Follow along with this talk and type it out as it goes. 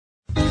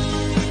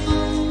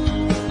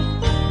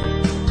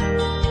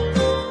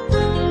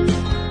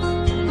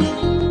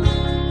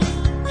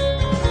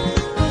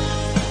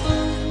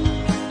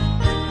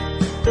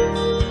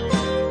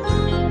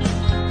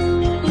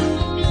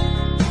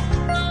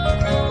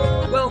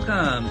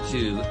Welcome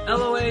to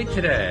LOA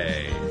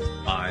Today.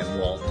 I'm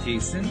Walt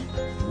Thiessen.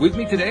 With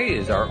me today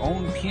is our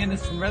own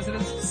pianist in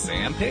residence,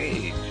 Sam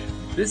Page.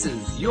 This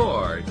is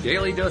your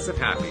daily dose of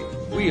happy.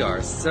 We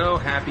are so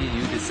happy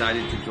you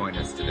decided to join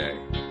us today.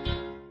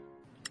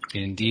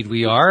 Indeed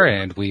we are,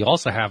 and we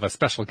also have a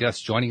special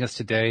guest joining us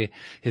today.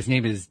 His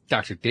name is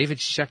Dr. David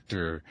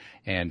Schechter.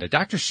 And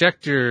Dr.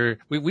 Schechter,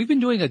 we've been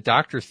doing a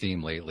doctor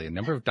theme lately, a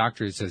number of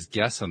doctors as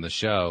guests on the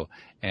show.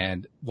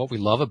 And what we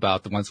love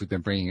about the ones we've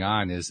been bringing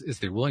on is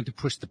they're willing to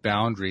push the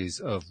boundaries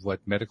of what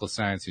medical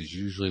science is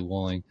usually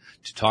willing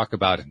to talk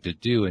about and to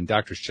do. And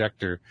Dr.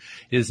 Schechter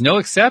is no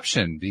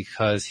exception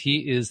because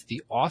he is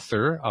the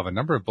author of a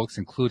number of books,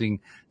 including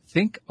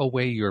Think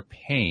Away Your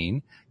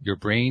Pain. Your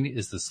brain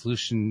is the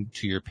solution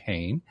to your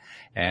pain.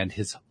 And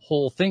his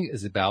whole thing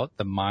is about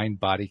the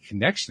mind-body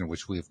connection,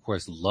 which we, of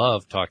course,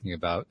 love talking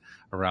about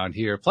around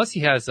here. Plus, he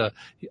has a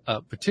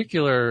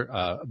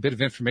particular bit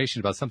of information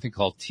about something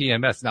called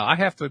TMS. Now, I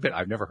have to admit,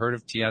 I've never heard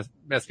of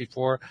TMS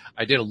before.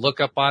 I did a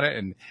lookup on it,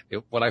 and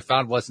what I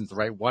found wasn't the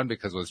right one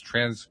because it was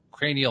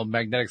transcranial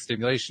magnetic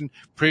stimulation.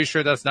 Pretty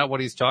sure that's not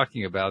what he's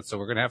talking about, so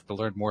we're going to have to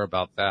learn more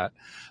about that.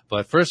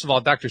 But first of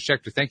all, Dr.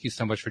 Schechter, thank you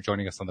so much for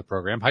joining us on the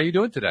program. How are you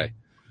doing today?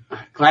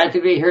 Glad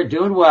to be here.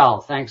 Doing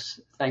well. Thanks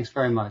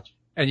very much.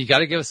 And you got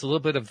to give us a little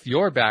bit of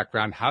your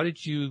background. How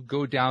did you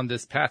go down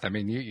this path? I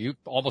mean, you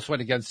almost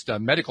went against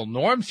medical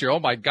norms here. Oh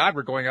my God,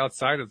 we're going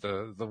outside of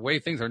the way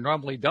things are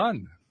normally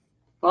done.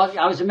 Well,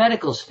 I was a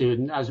medical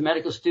student. I was a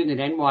medical student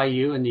at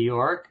NYU in New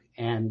York,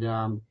 and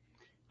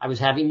I was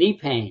having knee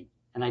pain,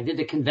 and I did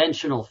the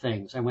conventional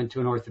things. I went to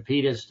an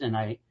orthopedist, and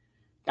I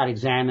got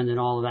examined and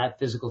all of that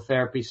physical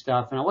therapy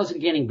stuff, and I wasn't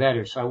getting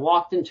better. So I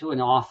walked into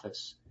an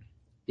office.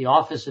 The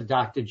office of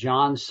Dr.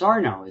 John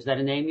Sarno. Is that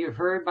a name you've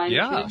heard by any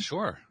chance? Yeah,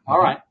 sure. All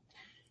right.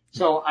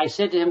 So I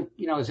said to him,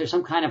 is there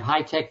some kind of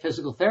high-tech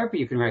physical therapy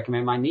you can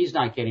recommend? My knee's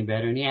not getting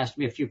better. And he asked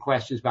me a few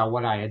questions about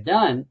what I had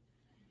done.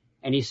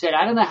 And he said,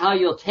 I don't know how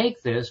you'll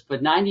take this,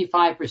 but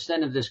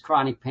 95% of this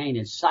chronic pain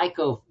is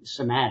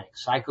psychosomatic,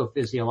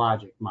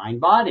 psychophysiologic,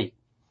 mind-body.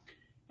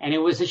 And it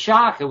was a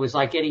shock. It was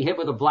like getting hit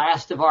with a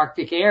blast of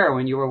Arctic air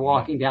when you were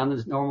walking down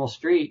this normal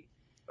street.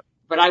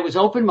 But I was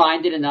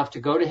open-minded enough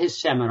to go to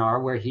his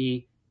seminar where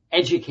he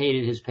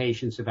educated his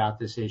patients about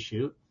this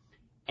issue,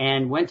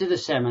 and went to the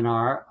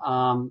seminar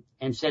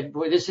and said,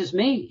 boy, this is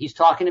me. He's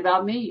talking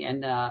about me.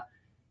 And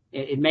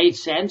it made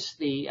sense.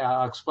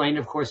 I'll explain,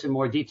 of course, in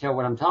more detail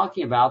what I'm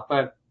talking about,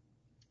 but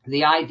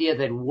the idea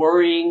that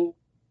worrying,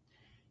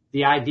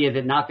 the idea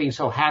that not being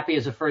so happy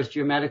as a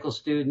first-year medical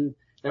student,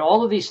 that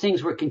all of these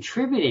things were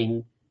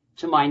contributing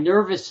to my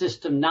nervous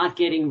system not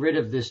getting rid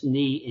of this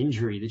knee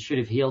injury that should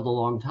have healed a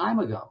long time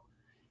ago.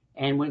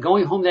 And when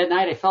going home that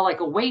night, I felt like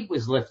a weight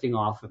was lifting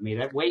off of me.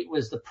 That weight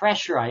was the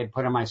pressure I had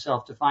put on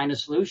myself to find a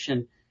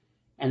solution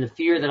and the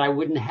fear that I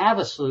wouldn't have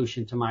a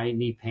solution to my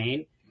knee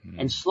pain. Mm-hmm.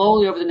 And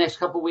slowly over the next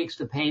couple of weeks,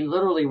 the pain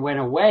literally went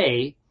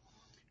away.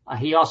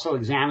 He also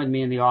examined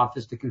me in the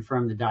office to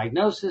confirm the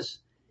diagnosis.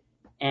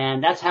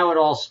 And that's how it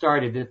all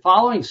started. The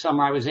following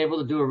summer, I was able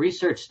to do a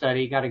research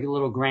study, got a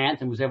little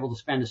grant, and was able to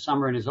spend a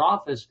summer in his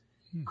office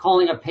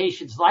calling up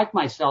patients like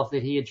myself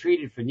that he had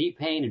treated for knee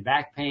pain and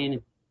back pain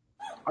and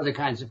other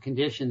kinds of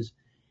conditions,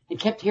 and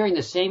kept hearing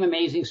the same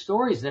amazing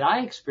stories that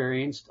I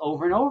experienced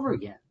over and over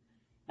again.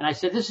 And I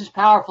said, this is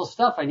powerful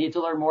stuff. I need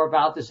to learn more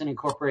about this and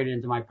incorporate it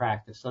into my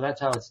practice. So that's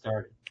how it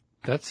started.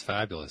 That's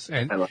fabulous.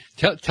 And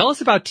tell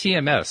us about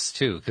TMS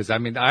too, because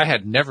I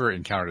had never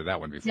encountered that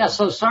one before. Yeah,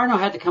 so Sarno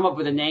had to come up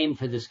with a name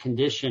for this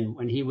condition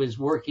when he was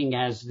working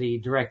as the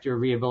director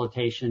of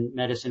rehabilitation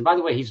medicine. By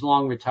the way, he's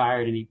long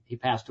retired and he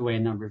passed away a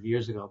number of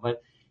years ago,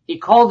 but he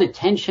called it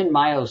tension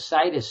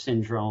myositis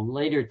syndrome,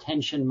 later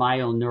tension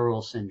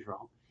myoneural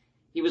syndrome.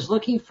 He was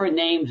looking for a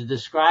name to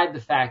describe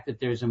the fact that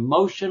there's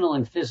emotional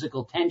and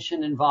physical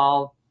tension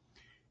involved,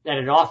 that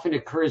it often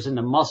occurs in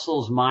the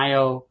muscles,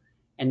 myo,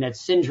 and that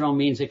syndrome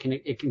means it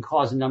can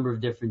cause a number of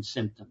different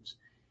symptoms.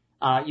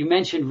 You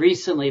mentioned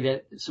recently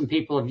that some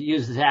people have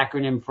used this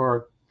acronym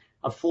for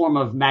a form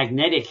of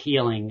magnetic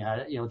healing,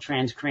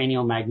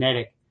 transcranial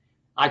magnetic.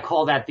 I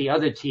call that the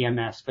other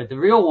TMS, but the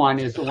real one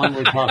is the one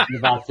we're talking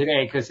about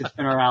today because it's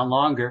been around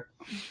longer.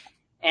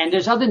 And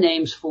there's other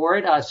names for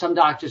it. Some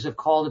doctors have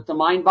called it the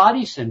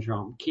mind-body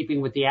syndrome,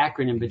 keeping with the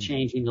acronym but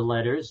changing the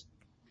letters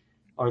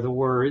or the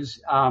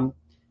words.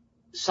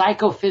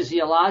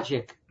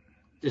 Psychophysiologic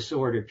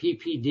disorder,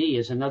 PPD,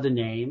 is another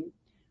name,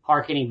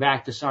 hearkening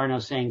back to Sarno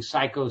saying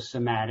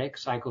psychosomatic,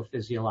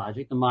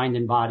 psychophysiologic. The mind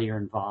and body are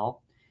involved.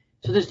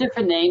 So there's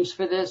different names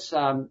for this.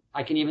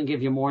 I can even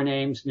give you more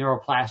names,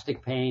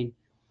 neuroplastic pain.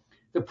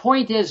 The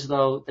point is,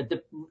 though, that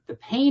the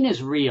pain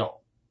is real.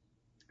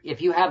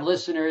 If you have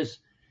listeners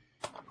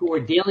who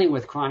are dealing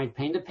with chronic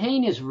pain, the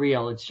pain is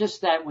real. It's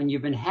just that when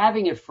you've been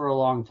having it for a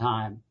long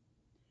time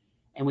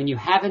and when you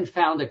haven't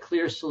found a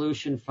clear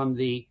solution from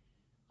the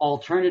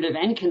alternative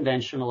and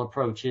conventional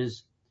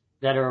approaches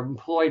that are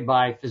employed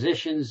by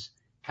physicians,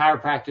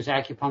 chiropractors,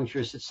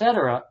 acupuncturists,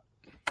 etc.,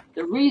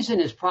 the reason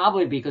is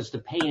probably because the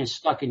pain is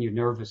stuck in your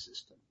nervous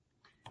system,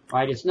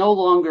 right? It's no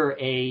longer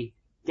a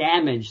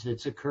damage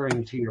that's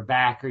occurring to your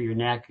back or your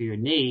neck or your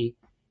knee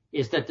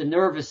is that the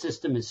nervous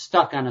system is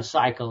stuck on a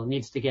cycle. It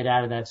needs to get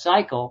out of that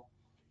cycle.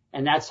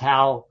 And that's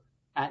how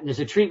there's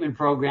a treatment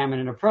program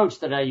and an approach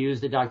that I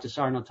use that Dr.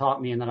 Sarno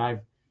taught me and that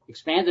I've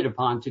expanded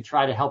upon to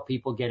try to help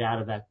people get out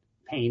of that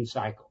pain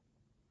cycle.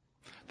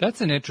 That's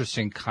an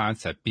interesting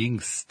concept, being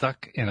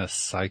stuck in a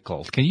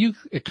cycle. Can you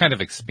kind of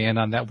expand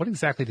on that? What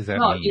exactly does that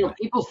mean? You know,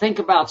 people think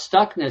about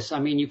stuckness. I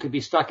mean, you could be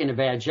stuck in a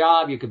bad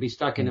job. You could be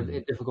stuck in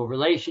a difficult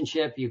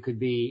relationship. You could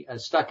be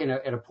stuck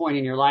at a point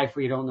in your life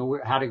where you don't know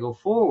how to go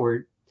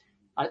forward.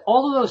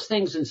 All of those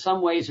things in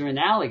some ways are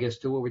analogous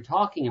to what we're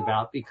talking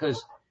about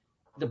because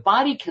the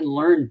body can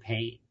learn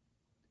pain.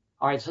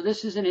 All right. So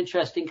this is an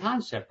interesting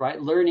concept,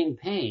 right? Learning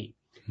pain.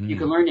 You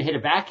can learn to hit a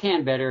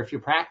backhand better if you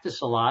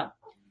practice a lot.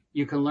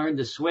 You can learn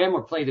to swim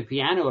or play the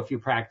piano if you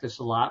practice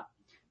a lot.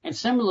 And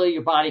similarly,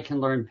 your body can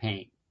learn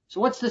pain.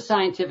 So what's the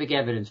scientific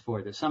evidence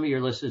for this? Some of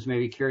your listeners may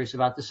be curious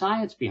about the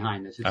science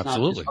behind this. It's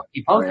Absolutely. not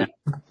just hokey-pokey.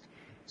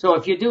 So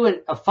if you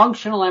do a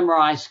functional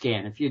MRI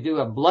scan, if you do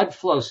a blood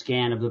flow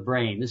scan of the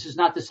brain, this is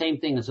not the same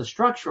thing as a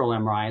structural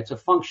MRI. It's a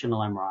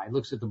functional MRI. It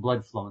looks at the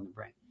blood flow in the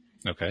brain.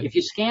 Okay. If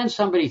you scan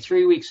somebody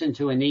 3 weeks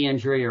into a knee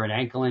injury or an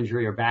ankle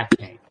injury or back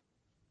pain,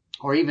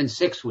 or even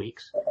 6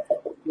 weeks,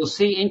 you'll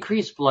see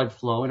increased blood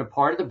flow in a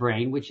part of the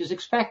brain, which is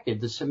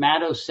expected, the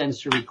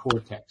somatosensory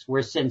cortex,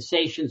 where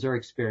sensations are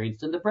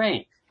experienced in the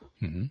brain.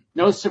 Mm-hmm.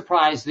 No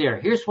surprise there.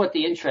 Here's what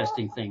the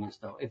interesting thing is,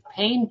 though. If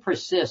pain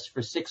persists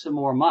for 6 or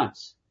more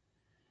months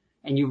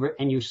and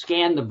you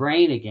scan the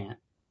brain again,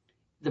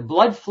 the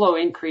blood flow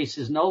increase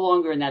is no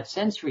longer in that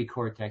sensory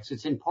cortex.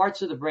 It's in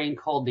parts of the brain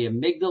called the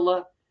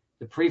amygdala,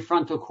 the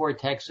prefrontal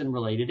cortex, and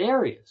related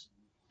areas.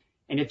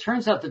 And it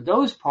turns out that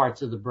those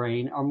parts of the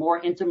brain are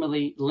more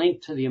intimately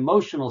linked to the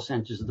emotional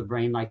centers of the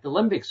brain, like the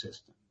limbic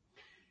system.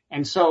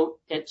 And so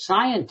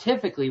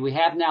scientifically, we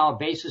have now a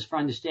basis for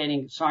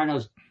understanding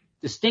Sarno's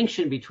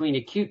distinction between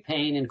acute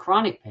pain and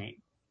chronic pain.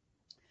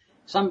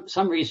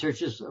 Some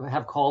researchers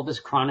have called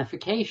this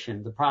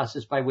chronification, the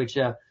process by which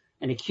an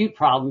acute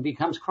problem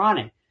becomes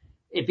chronic.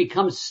 It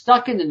becomes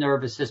stuck in the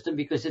nervous system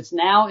because it's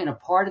now in a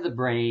part of the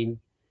brain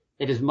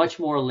that is much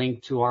more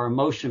linked to our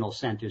emotional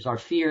centers, our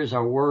fears,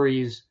 our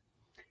worries,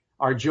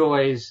 our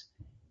joys.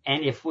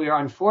 And if we are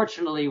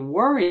unfortunately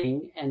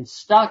worrying and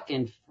stuck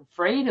and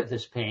afraid of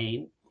this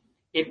pain,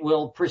 it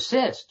will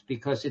persist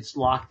because it's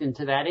locked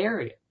into that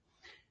area.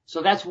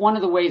 So that's one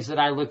of the ways that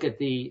I look at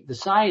the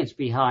science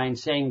behind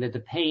saying that the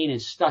pain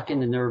is stuck in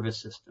the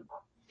nervous system.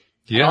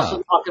 Yeah. I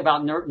also talk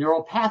about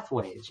neural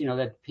pathways,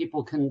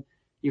 that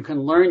you can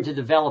learn to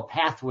develop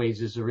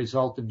pathways as a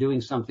result of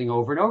doing something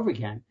over and over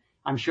again.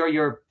 I'm sure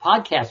your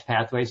podcast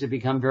pathways have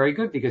become very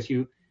good because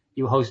you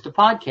host a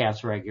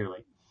podcast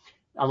regularly.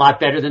 A lot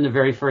better than the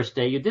very first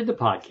day you did the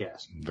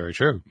podcast. Very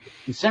true.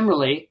 And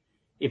similarly,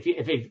 if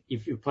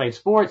you played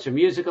sports or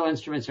musical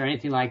instruments or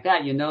anything like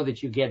that, you know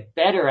that you get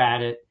better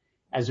at it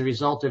as a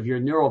result of your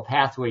neural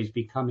pathways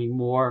becoming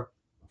more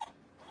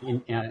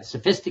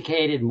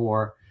sophisticated,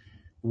 more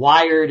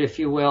wired, if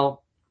you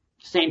will.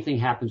 Same thing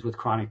happens with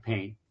chronic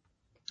pain.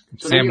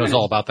 So Sam knows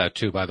all about that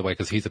too, by the way,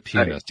 because he's a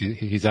pianist.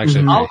 He's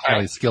actually a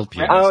highly skilled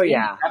pianist. Oh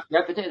yeah.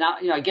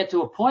 Now, I get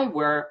to a point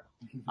where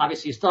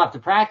obviously you still have to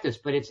practice,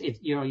 but it's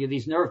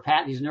these neural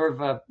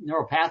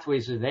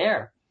pathways are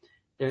there.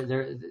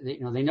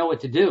 They know what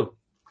to do.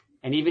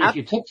 And even if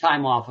you took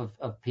time off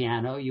of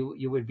piano,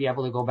 you would be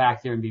able to go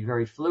back there and be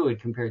very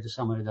fluid compared to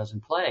someone who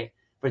doesn't play.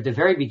 But at the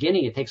very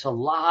beginning, it takes a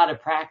lot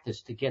of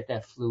practice to get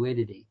that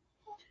fluidity.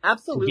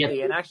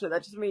 Absolutely. And actually,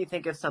 that just made me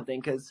think of something,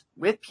 because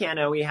with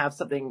piano, we have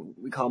something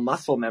we call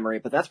muscle memory,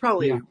 but that's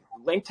probably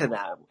linked to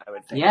that, I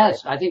would think.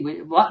 Yes, right? I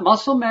think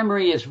muscle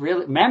memory is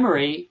really,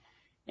 memory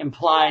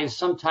implies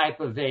some type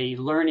of a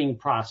learning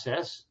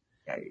process.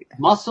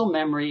 Muscle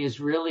memory is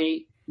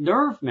really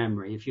nerve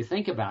memory, if you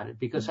think about it,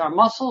 because our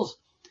muscles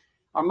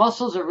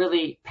are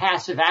really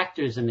passive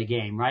actors in the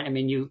game, right? I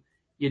mean, you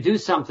do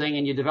something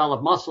and you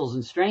develop muscles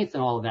and strength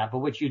and all of that. But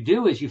what you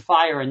do is you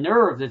fire a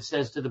nerve that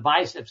says to the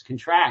biceps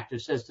contract, or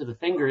says to the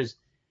fingers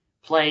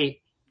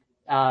play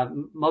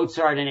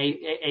Mozart in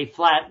a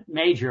flat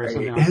major or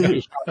something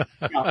like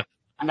that.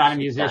 I'm not a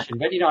musician,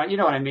 but you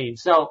know what I mean.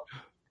 So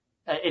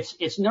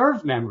it's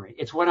nerve memory.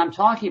 It's what I'm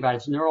talking about.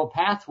 It's neural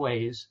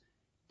pathways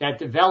that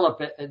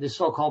develop the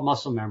so-called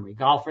muscle memory.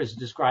 Golfers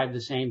describe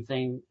the same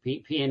thing.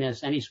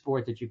 Pianists, any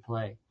sport that you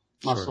play,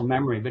 muscle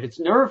memory, but it's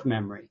nerve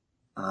memory.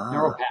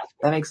 Neural pathways.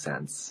 That makes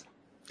sense.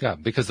 Yeah,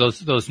 because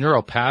those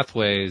neural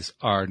pathways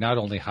are not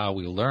only how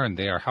we learn,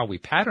 they are how we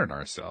pattern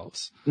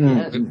ourselves.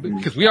 Mm-hmm.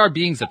 Because we are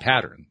beings of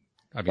pattern.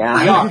 I mean,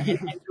 we are.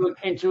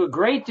 And to a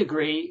great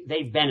degree,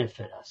 they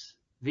benefit us.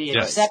 The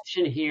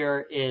exception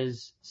here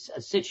is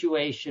a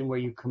situation where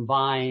you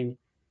combine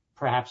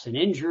perhaps an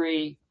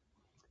injury,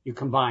 you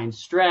combine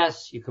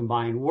stress, you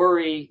combine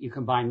worry, you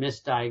combine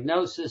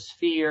misdiagnosis,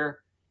 fear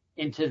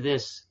into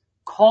this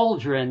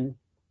cauldron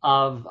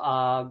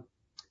of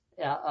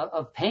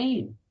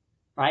pain,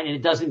 right? And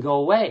it doesn't go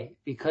away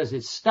because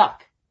it's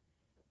stuck,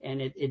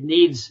 and it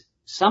needs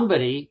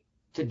somebody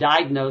to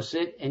diagnose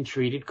it and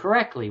treat it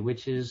correctly,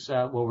 which is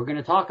what we're going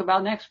to talk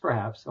about next,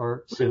 perhaps,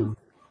 or soon.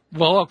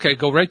 Well, okay,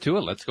 go right to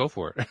it. Let's go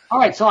for it. All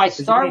right. So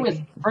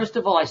first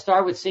of all, I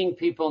start with seeing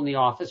people in the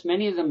office.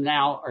 Many of them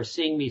now are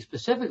seeing me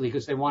specifically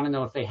because they want to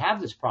know if they have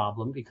this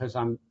problem, because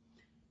I'm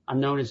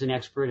known as an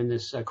expert in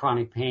this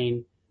chronic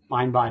pain,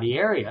 mind-body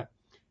area.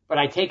 But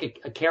I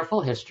take a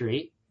careful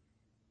history,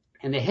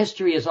 and the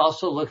history is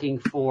also looking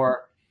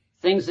for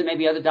things that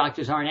maybe other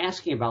doctors aren't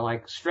asking about,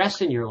 like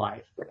stress in your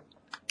life,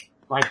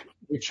 like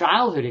your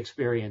childhood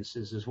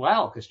experiences as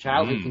well, because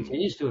childhood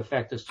continues to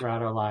affect us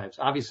throughout our lives.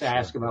 Obviously, I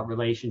ask about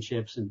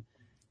relationships and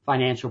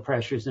financial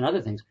pressures and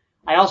other things.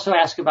 I also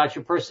ask about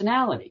your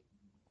personality.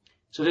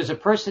 So there's a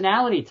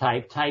personality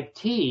type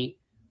T,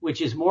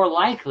 which is more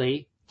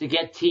likely to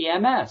get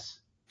TMS.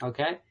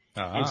 Okay.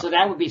 And so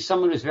that would be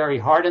someone who's very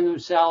hard on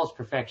themselves,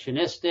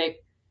 perfectionistic,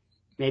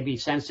 maybe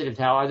sensitive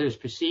to how others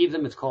perceive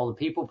them. It's called a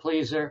people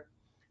pleaser.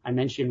 I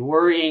mentioned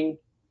worrying,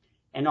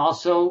 and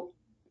also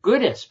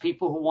goodists,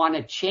 people who want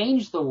to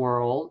change the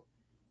world.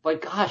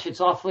 But gosh,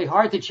 it's awfully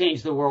hard to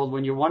change the world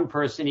when you're one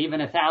person.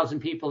 Even 1,000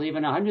 people,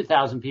 even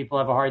 100,000 people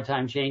have a hard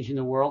time changing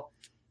the world.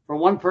 For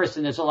one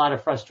person, there's a lot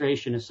of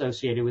frustration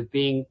associated with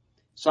being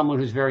someone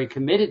who's very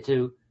committed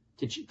to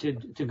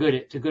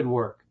good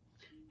work.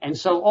 And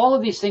so all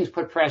of these things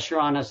put pressure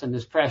on us, and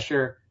this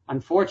pressure,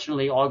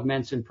 unfortunately,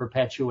 augments and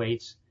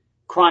perpetuates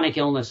chronic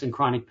illness and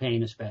chronic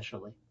pain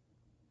especially.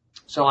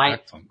 So I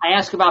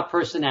ask about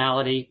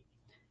personality.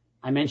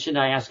 I mentioned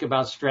I ask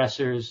about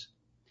stressors,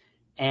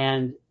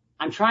 and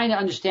I'm trying to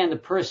understand the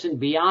person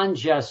beyond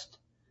just,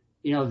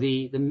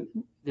 the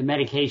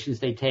medications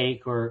they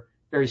take or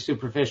very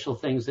superficial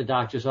things that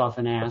doctors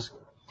often ask.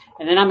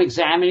 And then I'm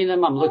examining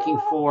them. I'm looking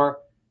for,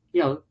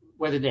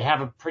 whether they have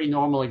a pretty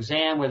normal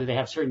exam, whether they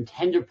have certain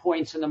tender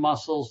points in the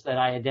muscles that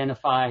I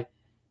identify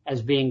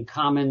as being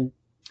common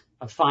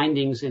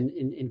findings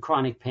in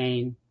chronic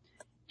pain.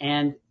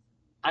 And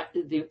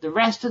the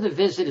rest of the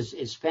visit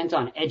is spent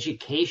on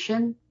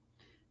education,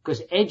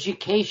 because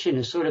education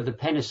is sort of the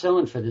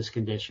penicillin for this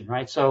condition,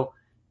 right? So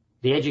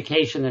the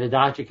education that a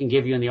doctor can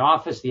give you in the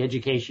office, the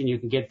education you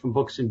can get from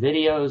books and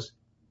videos,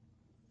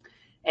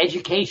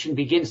 education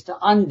begins to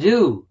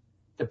undo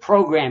the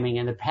programming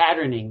and the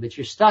patterning that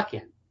you're stuck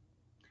in.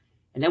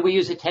 And then we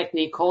use a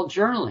technique called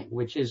journaling,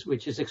 which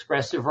is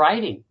expressive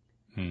writing.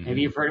 Mm-hmm.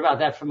 Maybe you've heard about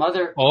that from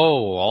other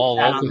all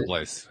over the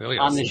place. Oh, yes.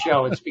 On the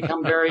show. It's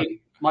become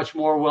very much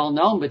more well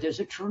known, but there's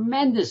a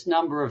tremendous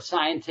number of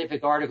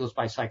scientific articles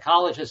by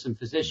psychologists and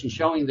physicians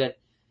showing that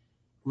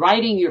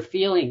writing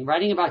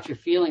about your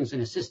feelings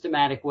in a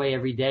systematic way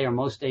every day or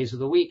most days of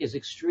the week is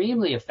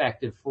extremely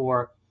effective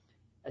for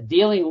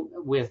dealing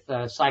with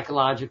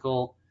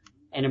psychological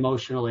and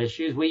emotional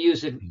issues. We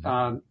use it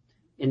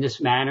in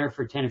this manner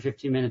for 10 or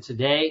 15 minutes a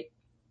day,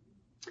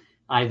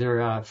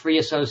 either free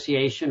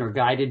association or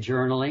guided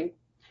journaling.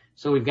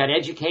 So we've got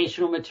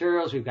educational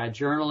materials, we've got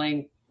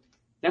journaling.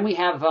 Then we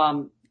have,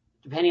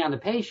 depending on the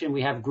patient,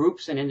 we have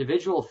groups and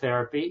individual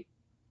therapy.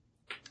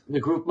 The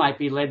group might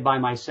be led by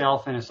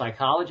myself and a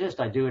psychologist.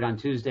 I do it on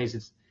Tuesdays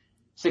at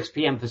 6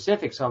 p.m.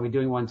 Pacific, so I'll be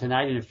doing one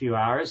tonight in a few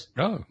hours,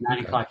 9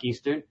 o'clock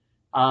Eastern.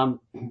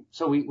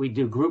 So we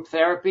do group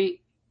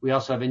therapy. We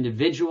also have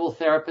individual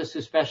therapists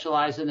who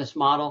specialize in this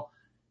model.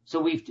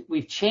 So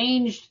we've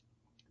changed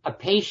a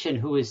patient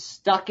who is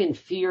stuck in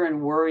fear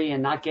and worry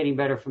and not getting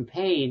better from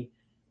pain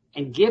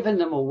and given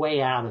them a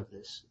way out of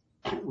this,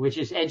 which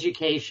is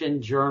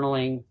education,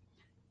 journaling,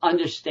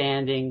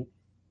 understanding,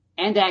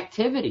 and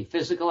activity,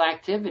 physical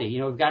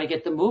activity. We've got to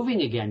get them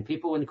moving again.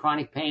 People in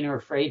chronic pain are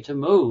afraid to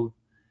move.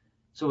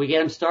 So we get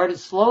them started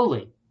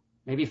slowly,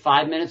 maybe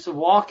 5 minutes of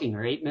walking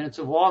or 8 minutes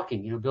of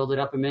walking, build it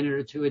up a minute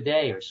or two a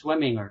day, or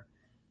swimming, or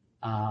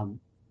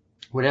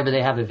whatever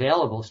they have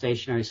available,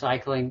 stationary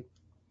cycling.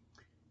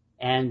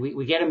 And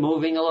we get them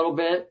moving a little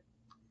bit.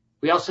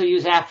 We also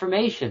use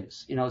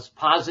affirmations, it's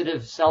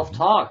positive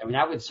self-talk. I mean,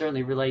 that would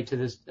certainly relate to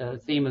this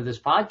theme of this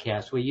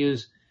podcast. We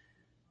use,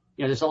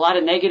 there's a lot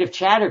of negative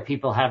chatter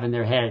people have in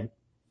their head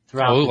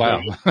throughout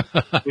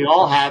the day. We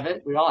all have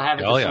it. We all have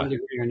it to some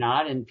degree or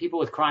not. And people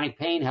with chronic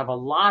pain have a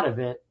lot of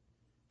it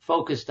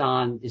focused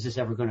on, is this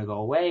ever going to go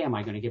away? Am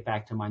I going to get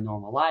back to my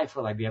normal life?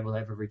 Will I be able to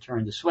ever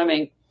return to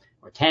swimming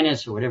or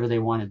tennis or whatever they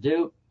want to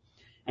do?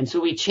 And so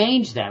we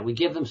change that. We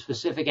give them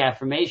specific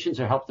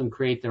affirmations or help them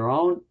create their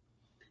own.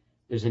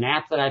 There's an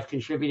app that I've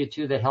contributed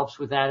to that helps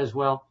with that as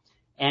well.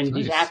 And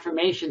these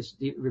affirmations,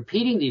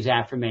 repeating these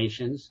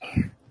affirmations,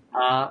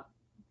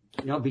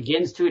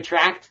 begins to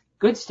attract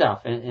good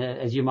stuff,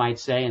 as you might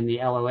say, in the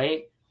LOA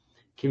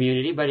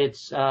community. But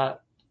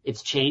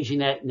it's changing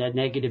that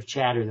negative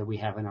chatter that we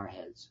have in our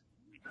heads.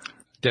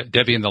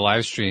 Debbie in the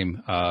live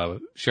stream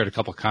shared a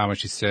couple of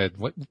comments. She said,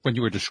 when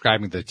you were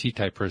describing the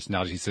T-type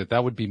personality, she said,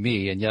 that would be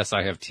me. And yes,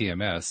 I have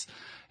TMS.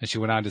 And she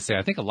went on to say,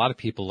 I think a lot of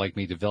people like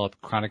me develop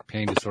chronic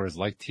pain disorders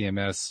like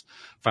TMS,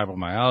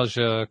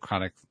 fibromyalgia,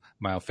 chronic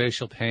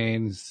myofascial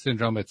pain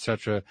syndrome,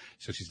 etc.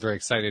 So she's very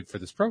excited for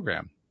this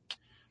program.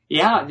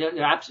 Yeah,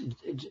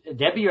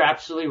 Debbie, you're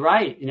absolutely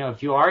right.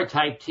 If you are a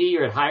type T,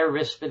 you're at higher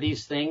risk for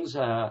these things.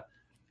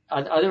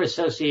 other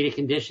associated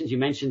conditions, you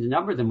mentioned a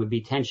number of them, would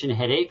be tension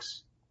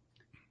headaches,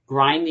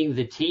 grinding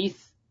the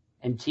teeth,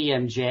 and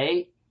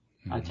TMJ,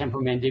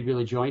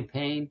 temporomandibular joint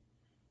pain,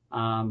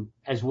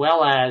 as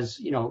well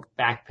as,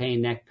 back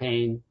pain, neck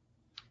pain,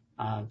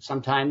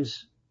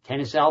 sometimes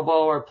tennis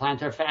elbow or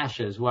plantar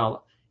fascia as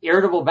well.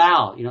 Irritable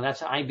bowel,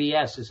 that's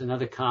IBS is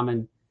another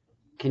common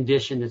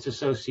condition that's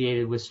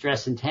associated with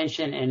stress and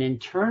tension and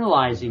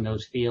internalizing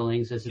those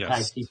feelings as a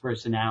type C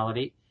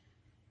personality.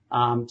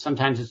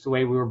 Sometimes it's the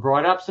way we were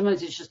brought up.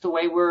 Sometimes it's just the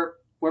way we're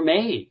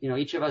made.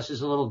 Each of us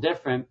is a little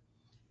different.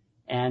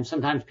 And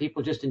sometimes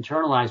people just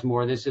internalize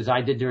more of this, as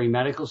I did during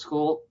medical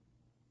school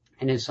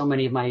and as so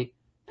many of my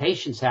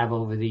patients have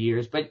over the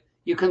years. But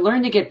you can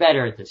learn to get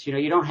better at this.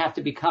 You don't have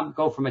to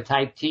go from a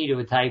type T to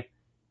a type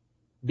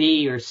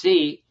B or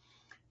C,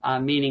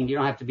 meaning you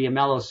don't have to be a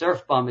mellow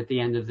surf bum at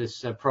the end of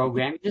this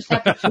program. You just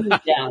have to tune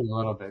it down a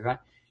little bit, right?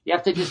 You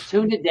have to just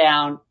tune it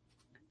down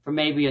from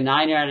maybe a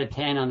 9 out of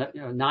 10 on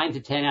the 9 to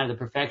 10 out of the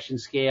perfection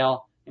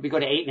scale. Maybe go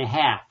to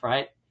 8.5,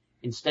 right?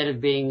 Instead of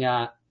being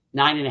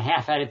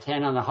 9.5 out of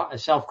 10 on the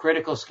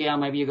self-critical scale,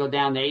 maybe you go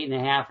down to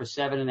 8.5 or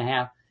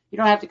 7.5. You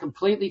don't have to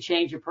completely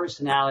change your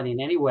personality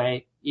in any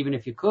way, even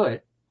if you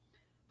could,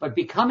 but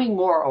becoming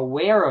more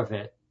aware of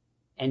it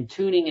and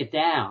tuning it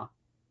down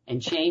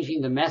and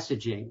changing the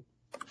messaging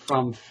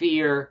from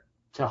fear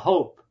to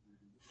hope,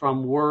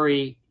 from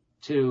worry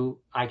to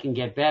I can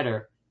get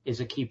better is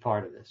a key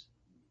part of this.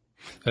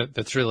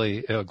 That's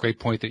really a great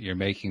point that you're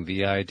making,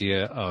 the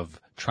idea of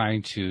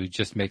trying to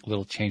just make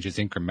little changes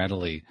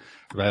incrementally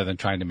rather than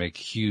trying to make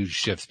huge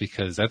shifts,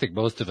 because I think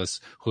most of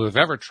us who have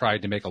ever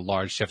tried to make a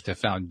large shift have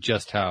found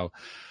just how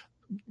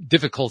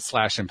difficult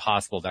 /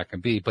 impossible that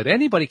can be. But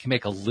anybody can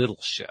make a little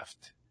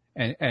shift.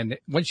 And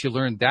once you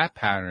learn that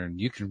pattern,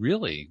 you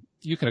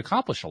can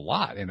accomplish a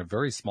lot in a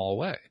very small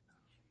way.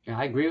 Yeah,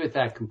 I agree with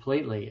that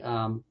completely.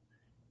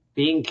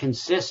 Being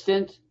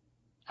consistent,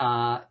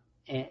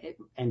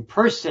 and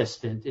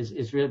persistent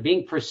is really,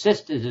 being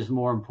persistent is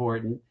more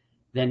important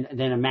than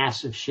a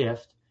massive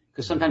shift,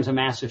 because sometimes a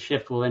massive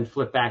shift will then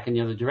flip back in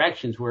the other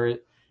directions, where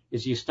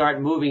as you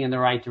start moving in the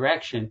right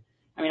direction.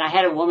 I mean, I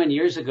had a woman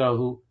years ago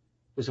who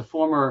was a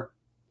former,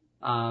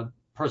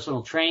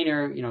 personal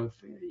trainer,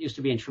 used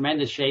to be in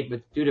tremendous shape,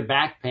 but due to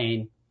back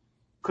pain,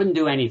 couldn't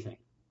do anything.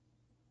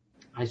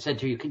 I said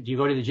to her, do you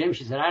go to the gym?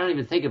 She said, I don't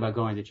even think about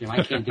going to the gym.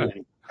 I can't do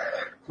anything.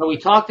 So we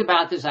talked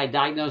about this. I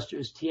diagnosed her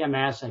as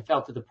TMS. I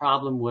felt that the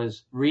problem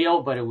was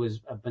real, but it was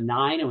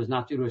benign. It was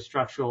not due to a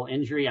structural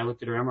injury. I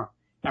looked at her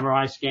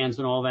MRI scans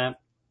and all that.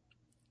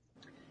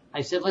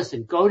 I said,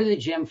 listen, go to the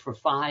gym for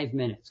 5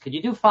 minutes. Could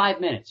you do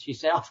 5 minutes? She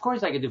said, of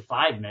course I could do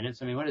 5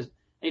 minutes. I mean,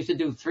 I used to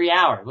do 3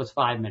 hours. What's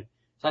 5 minutes?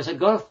 So I said,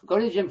 go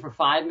to the gym for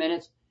 5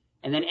 minutes,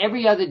 and then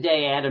every other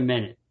day add a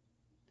minute.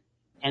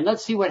 And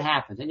let's see what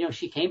happens. And,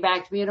 she came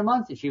back to me in a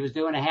month, and she was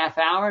doing a half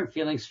hour and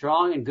feeling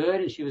strong and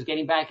good, and she was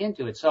getting back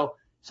into it. So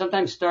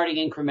sometimes starting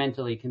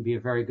incrementally can be a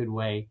very good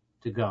way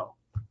to go.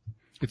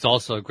 It's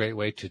also a great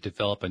way to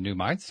develop a new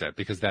mindset,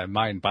 because that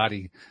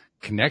mind-body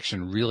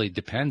connection really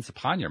depends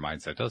upon your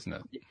mindset, doesn't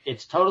it?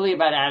 It's totally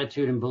about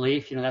attitude and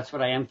belief. That's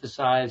what I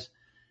emphasize.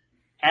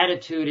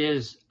 Attitude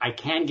is, I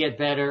can get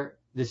better.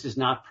 This is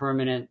not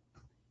permanent.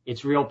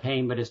 It's real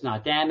pain, but it's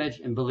not damage.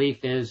 And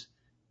belief is,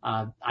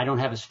 I don't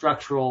have a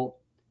structural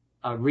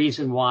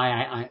reason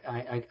why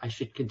I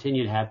should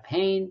continue to have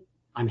pain.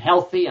 I'm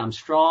healthy. I'm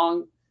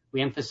strong.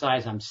 We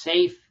emphasize I'm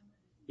safe.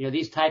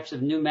 These types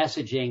of new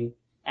messaging,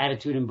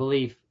 attitude and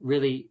belief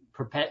really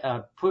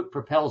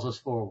propels us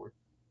forward.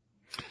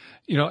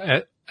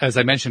 As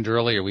I mentioned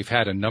earlier, we've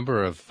had a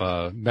number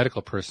of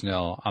medical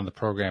personnel on the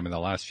program in the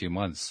last few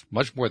months,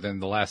 much more than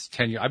the last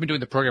 10 years. I've been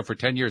doing the program for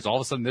 10 years. All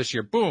of a sudden this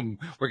year, boom,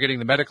 we're getting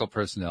the medical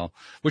personnel,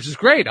 which is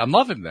great. I'm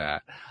loving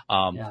that.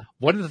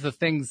 One of the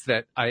things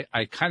that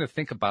I kind of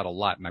think about a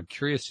lot, and I'm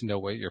curious to know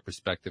what your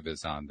perspective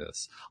is on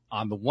this.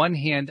 On the one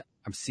hand,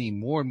 I'm seeing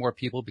more and more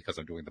people, because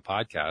I'm doing the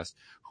podcast,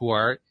 who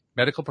are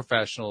medical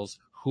professionals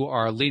who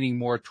are leaning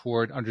more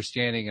toward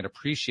understanding and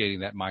appreciating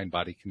that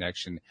mind-body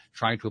connection,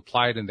 trying to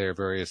apply it in their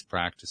various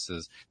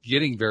practices,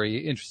 getting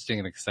very interesting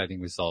and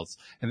exciting results.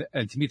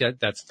 And to me,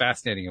 that's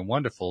fascinating and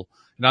wonderful.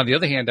 And on the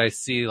other hand, I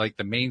see like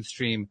the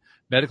mainstream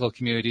medical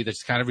community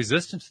that's kind of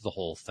resistant to the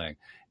whole thing.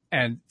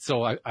 And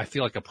so I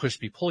feel like a push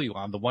me pull you.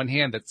 On the one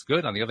hand, that's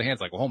good. On the other hand,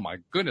 it's like, oh my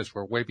goodness,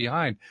 we're way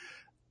behind.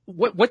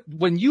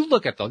 When you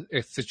look at the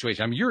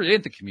situation, I mean, you're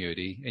in the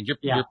community and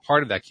you're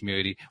part of that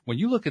community. When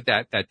you look at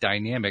that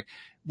dynamic,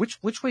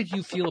 which way do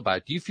you feel about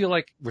it? Do you feel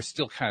like we're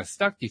still kind of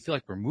stuck? Do you feel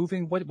like we're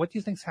moving? What do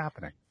you think's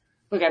happening?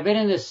 Look, I've been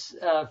in this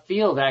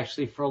field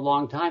actually for a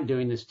long time,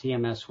 doing this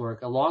TMS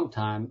work, a long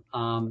time.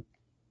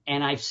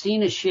 And I've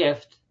seen a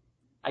shift.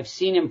 I've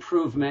seen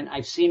improvement.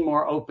 I've seen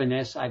more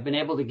openness. I've been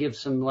able to give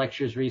some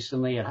lectures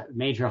recently at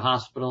major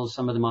hospitals,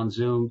 some of them on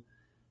Zoom.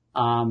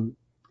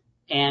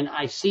 And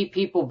I see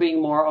people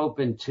being more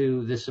open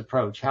to this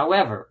approach.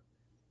 However,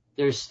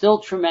 there's still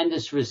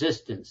tremendous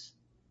resistance.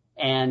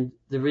 And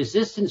the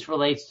resistance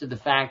relates to the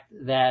fact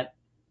that,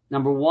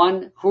 number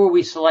one, who are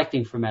we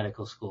selecting for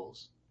medical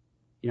schools?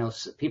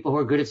 people who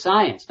are good at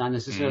science, not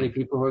necessarily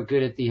people who are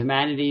good at the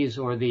humanities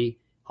or the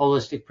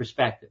holistic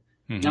perspective.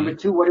 Mm-hmm. Number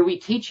two, what are we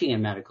teaching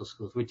in medical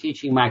schools? We're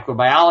teaching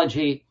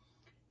microbiology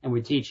and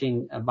we're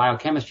teaching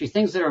biochemistry,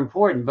 things that are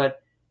important,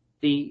 but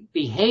the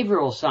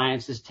behavioral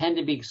sciences tend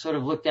to be sort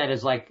of looked at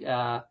as like,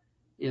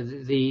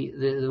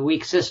 the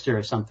weak sister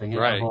or something.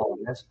 Right.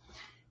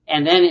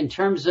 And then in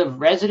terms of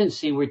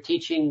residency,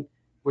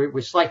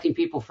 we're selecting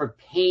people for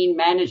pain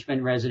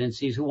management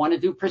residencies who want to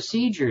do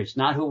procedures,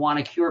 not who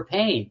want to cure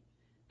pain.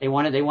 They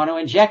want to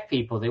inject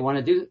people. They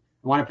want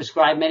to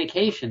prescribe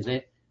medications.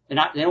 They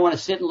don't want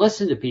to sit and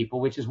listen to people,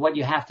 which is what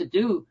you have to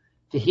do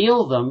to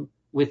heal them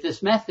with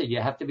this method. You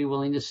have to be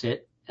willing to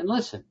sit and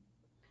listen.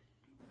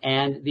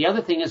 And the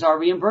other thing is our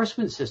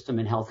reimbursement system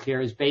in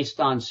healthcare is based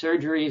on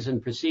surgeries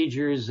and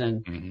procedures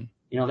and,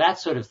 that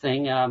sort of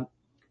thing.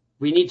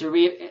 We need to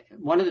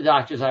one of the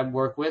doctors I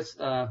work with,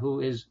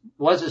 who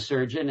was a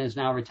surgeon, is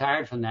now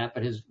retired from that,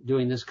 but is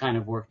doing this kind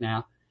of work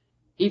now.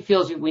 He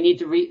feels we need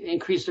to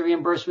increase the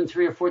reimbursement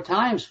 3 or 4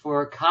 times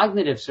for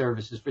cognitive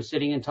services, for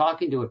sitting and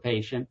talking to a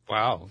patient.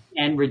 Wow.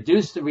 And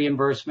reduce the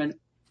reimbursement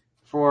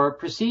for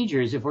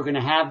procedures if we're going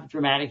to have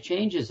dramatic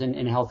changes in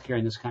healthcare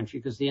in this country,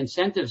 because the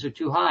incentives are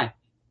too high.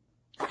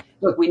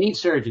 Look, we need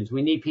surgeons.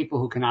 We need people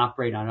who can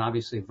operate on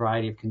obviously a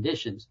variety of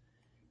conditions.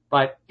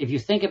 But if you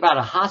think about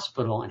a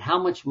hospital and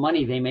how much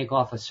money they make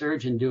off a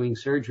surgeon doing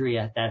surgery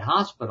at that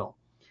hospital,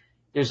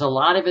 there's a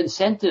lot of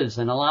incentives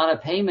and a lot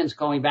of payments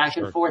going back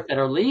and forth that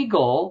are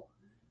legal,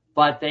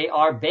 but they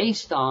are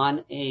based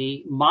on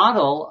a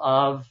model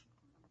of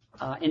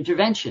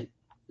intervention.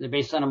 They're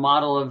based on a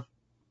model of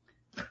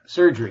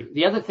surgery.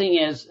 The other thing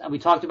is, we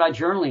talked about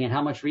journaling and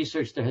how much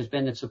research there has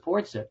been that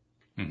supports it.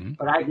 Mm-hmm.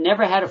 But I've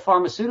never had a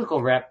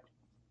pharmaceutical rep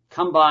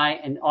come by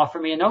and offer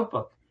me a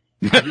notebook.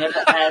 I've never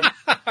had.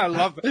 I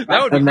love it.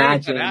 That would be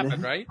great to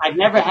happen, right? I've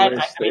never had.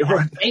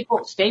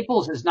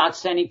 Staples is not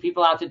sending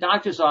people out to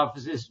doctors'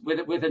 offices with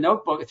a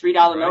notebook, a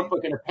 $3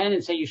 notebook and a pen,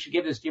 and say you should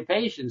give this to your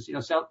patients.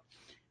 So,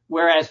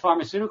 whereas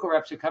pharmaceutical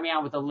reps are coming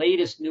out with the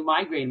latest new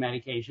migraine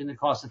medication that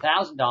costs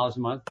 $1,000 a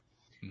month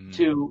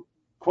to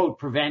quote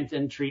prevent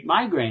and treat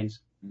migraines.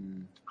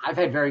 I've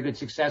had very good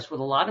success with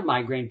a lot of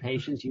migraine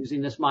patients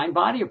using this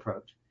mind-body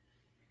approach.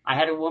 I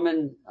had a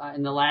woman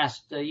in the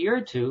last year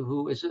or two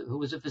who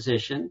was a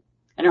physician,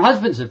 and her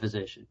husband's a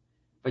physician,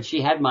 but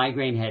she had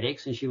migraine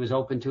headaches and she was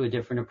open to a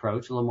different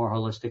approach, a little more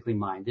holistically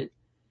minded.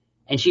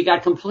 And she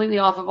got completely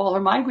off of all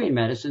her migraine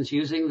medicines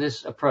using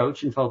this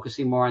approach and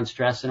focusing more on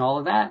stress and all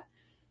of that.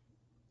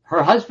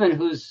 Her husband,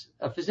 who's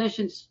a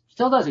physician,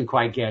 still doesn't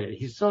quite get it.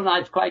 He's still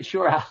not quite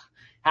sure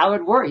how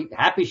it works. He's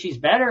happy she's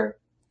better.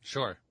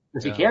 Sure.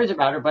 Because he cares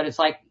about her, but it's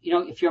like,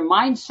 if your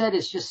mindset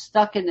is just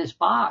stuck in this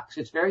box,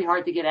 it's very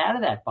hard to get out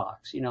of that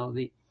box.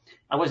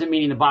 I wasn't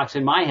meaning the box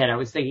in my head. I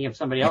was thinking of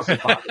somebody else's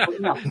box. But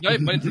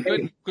it's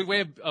a good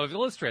way of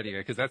illustrating it,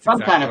 because that's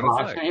some exactly kind of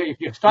box. Like. If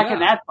you're stuck in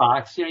that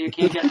box, you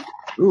can't get.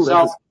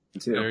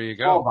 There you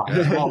go.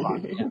 Small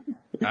box. Yeah.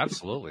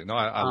 Absolutely. No,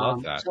 I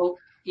love that. So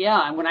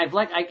and when I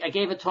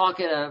gave a talk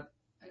at a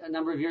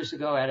number of years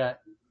ago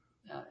at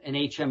an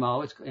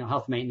HMO, it's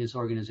health maintenance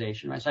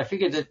organization, right? So I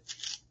figured that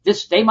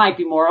they might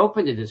be more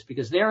open to this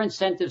because their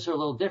incentives are a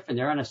little different.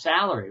 They're on a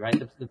salary, right?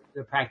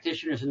 The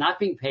practitioners are not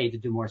being paid to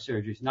do more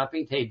surgeries, not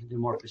being paid to do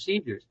more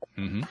procedures.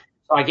 Mm-hmm.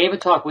 So I gave a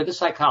talk with a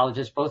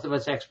psychologist, both of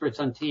us experts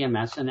on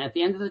TMS. And at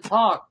the end of the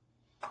talk,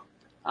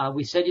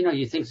 we said,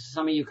 you think this is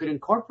something you could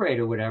incorporate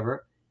or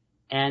whatever.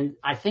 And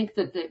I think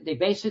that they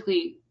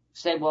basically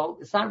said, well,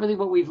 it's not really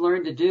what we've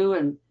learned to do.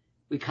 And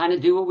we kind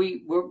of do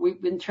what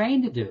we've been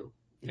trained to do.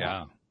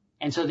 Yeah.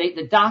 And so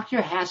the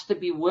doctor has to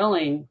be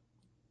willing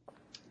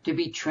to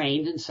be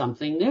trained in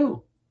something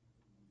new.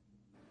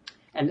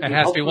 And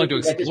has to be willing to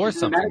explore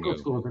something medical new.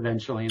 Schools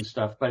eventually and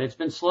stuff, but it's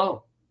been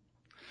slow.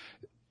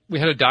 We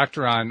had a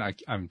doctor on,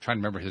 I'm trying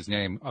to remember his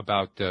name,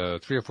 about 3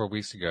 or 4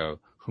 weeks ago,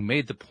 who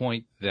made the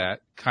point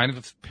that kind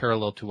of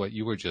parallel to what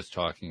you were just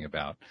talking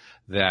about,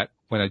 that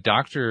when a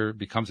doctor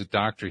becomes a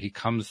doctor, he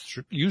comes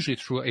usually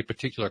through a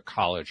particular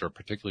college or a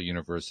particular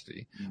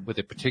university with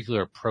a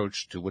particular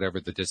approach to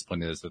whatever the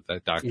discipline is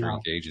that doctor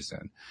engages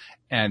in.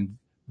 And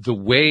the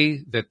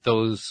way that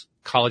those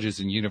colleges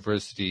and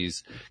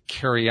universities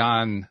carry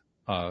on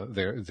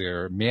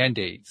their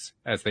mandates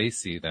as they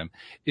see them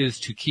is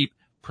to keep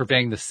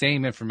purveying the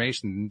same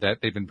information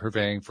that they've been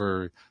purveying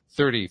for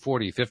 30,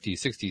 40, 50,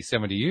 60,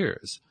 70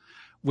 years,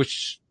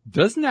 which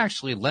doesn't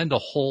actually lend a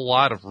whole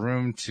lot of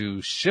room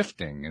to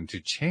shifting and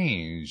to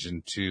change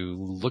and to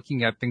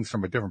looking at things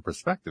from a different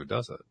perspective,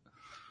 does it?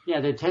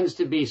 Yeah, there tends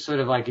to be sort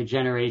of like a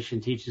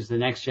generation teaches the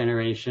next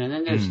generation,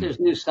 and then there's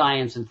new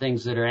science and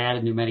things that are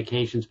added, new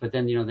medications, but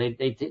then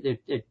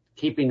they're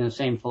keeping the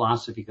same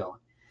philosophy going.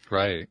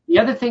 Right. The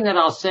other thing that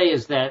I'll say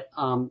is that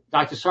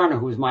Dr. Sarno,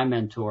 who was my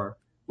mentor,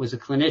 was a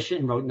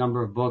clinician, wrote a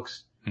number of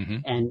books,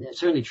 and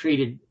certainly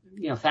treated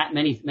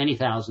many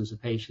thousands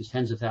of patients,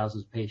 tens of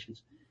thousands of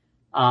patients.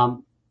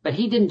 But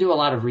he didn't do a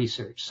lot of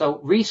research. So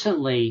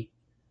recently,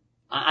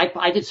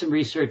 I did some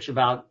research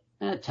about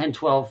 10,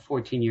 12,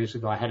 14 years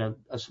ago. I had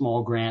a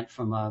small grant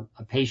from a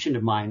patient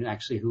of mine,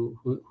 actually,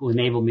 who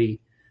enabled me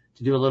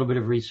to do a little bit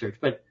of research.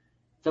 But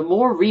the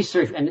more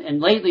research, and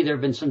lately there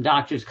have been some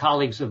doctors,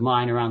 colleagues of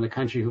mine around the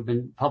country who've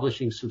been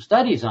publishing some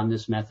studies on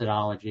this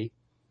methodology.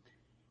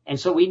 And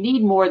so we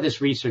need more of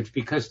this research,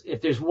 because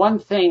if there's one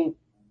thing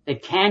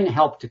that can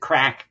help to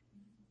crack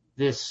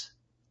this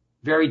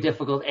very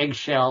difficult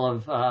eggshell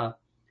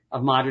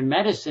of modern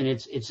medicine,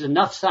 it's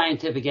enough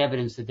scientific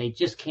evidence that they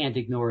just can't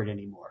ignore it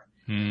anymore.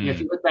 You know, if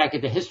you look back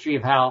at the history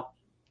of how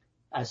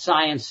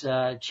science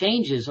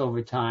changes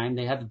over time,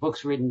 they have the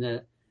books written,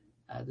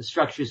 the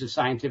structures of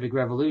scientific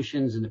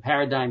revolutions and the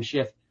paradigm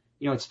shift.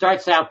 You know, it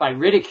starts out by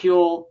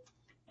ridicule,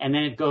 and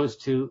then it goes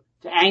to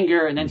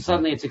anger, and then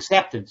suddenly it's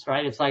acceptance,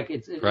 right? It's like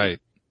right.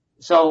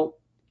 So,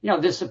 you know,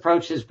 this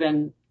approach has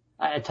been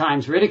at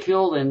times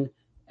ridiculed, and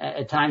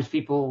at times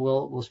people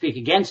will speak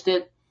against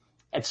it.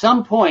 At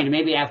some point,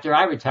 maybe after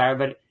I retire,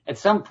 but at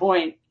some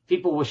point,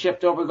 people will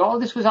shift over and go, oh,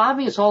 this was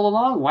obvious all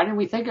along. Why didn't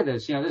we think of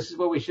this? You know, this is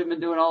what we should have been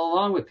doing all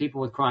along with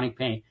people with chronic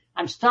pain.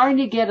 I'm starting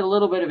to get a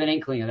little bit of an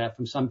inkling of that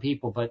from some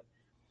people, but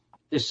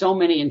there's so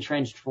many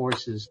entrenched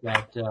forces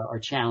that are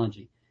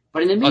challenging.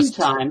 But in the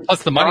meantime,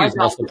 plus the money is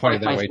also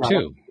pointed that way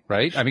too,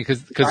 right? I mean,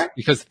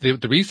 because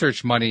the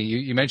research money,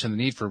 you mentioned the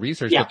need for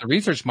research, but the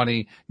research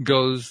money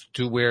goes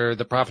to where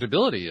the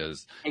profitability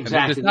is.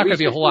 Exactly. There's not going to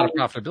be a whole lot of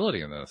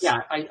profitability in this.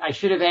 Yeah, I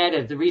should have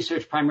added the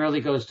research primarily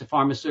goes to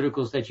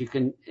pharmaceuticals that you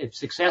can, if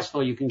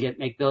successful, you can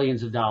make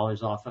billions of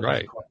dollars off of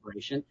as a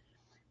corporation.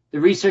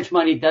 The research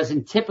money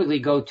doesn't typically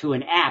go to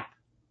an app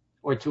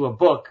or to a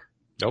book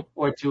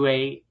or to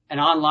an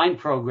online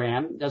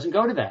program. It doesn't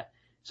go to that.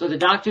 So the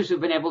doctors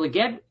who've been able to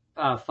get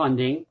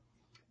funding,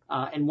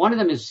 and one of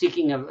them is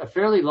seeking a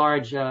fairly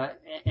large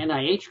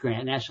NIH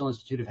grant, National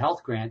Institute of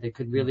Health grant, that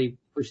could really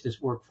push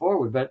this work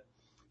forward. But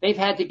they've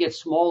had to get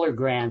smaller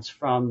grants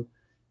from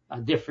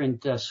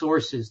different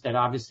sources that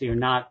obviously are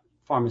not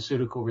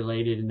pharmaceutical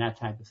related and that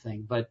type of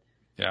thing. But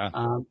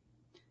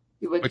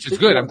which is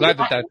good. I'm glad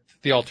that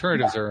the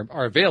alternatives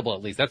are available.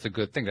 At least that's a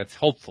good thing. That's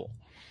hopeful.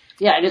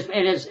 Yeah,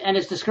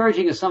 it's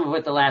discouraging as some of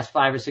what the last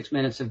 5 or 6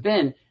 minutes have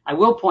been. I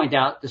will point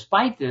out,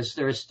 despite this,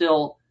 there are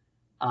still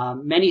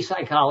many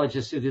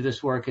psychologists who do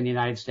this work in the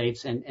United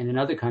States and in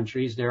other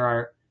countries. There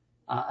are,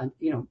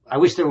 I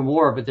wish there were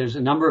more, but there's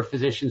a number of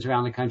physicians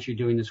around the country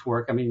doing this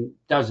work. I mean,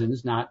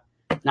 dozens, not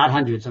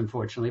hundreds,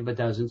 unfortunately, but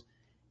dozens.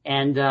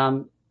 And,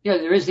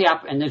 there is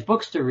and there's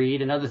books to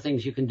read and other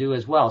things you can do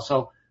as well.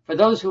 So for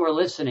those who are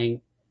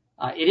listening,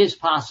 it is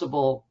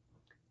possible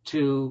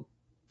to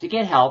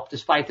get help,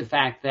 despite the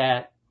fact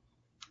that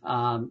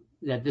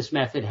this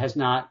method has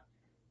not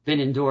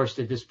been endorsed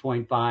at this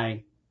point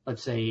by,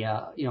 let's say,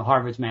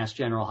 Harvard's Mass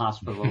General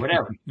Hospital or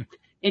whatever.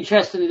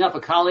 Interestingly enough, a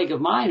colleague of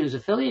mine who's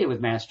affiliated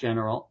with Mass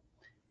General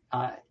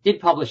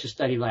did publish a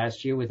study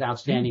last year with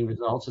outstanding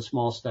results, a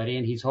small study,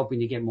 and he's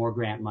hoping to get more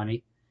grant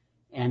money.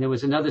 And there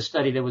was another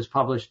study that was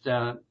published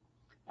out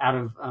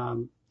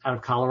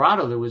of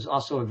Colorado that was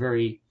also a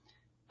very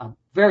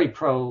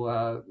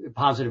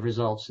positive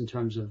results in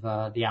terms of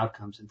the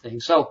outcomes and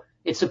things. So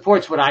it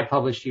supports what I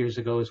published years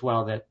ago as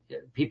well, that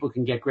people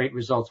can get great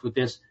results with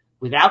this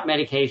without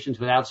medications,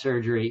 without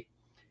surgery,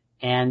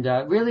 and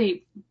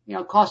really,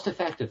 cost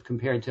effective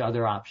compared to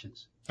other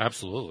options.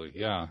 Absolutely.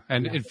 Yeah.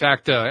 And in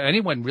fact,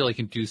 anyone really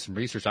can do some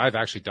research. I've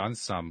actually done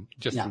some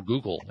just through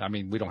Google. I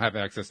mean, we don't have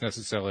access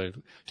necessarily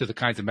to the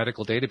kinds of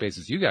medical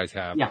databases you guys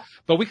have,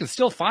 but we can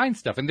still find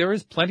stuff. And there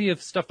is plenty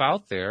of stuff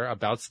out there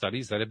about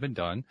studies that have been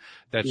done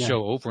that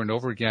show over and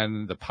over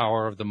again the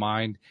power of the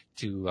mind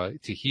to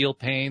heal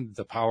pain,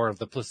 the power of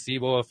the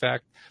placebo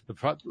effect, the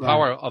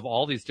power of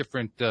all these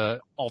different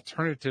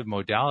alternative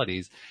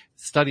modalities,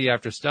 study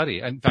after study.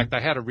 In fact,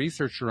 I had a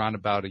researcher on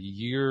about 1.25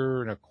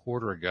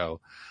 years ago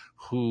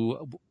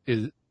who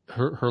is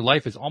her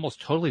life is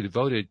almost totally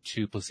devoted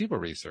to placebo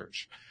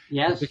research,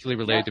 particularly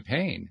related to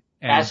pain.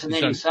 And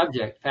Fascinating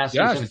subject.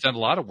 She's done a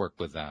lot of work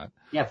with that.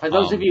 Yeah, for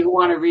those of you who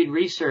want to read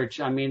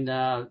research, I mean,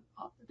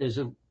 there's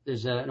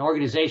an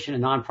organization, a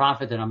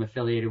nonprofit that I'm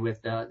affiliated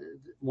with.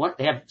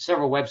 They have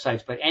several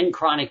websites, but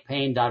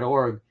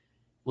endchronicpain.org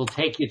will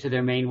take you to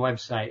their main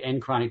website,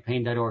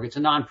 endchronicpain.org. It's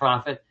a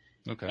nonprofit,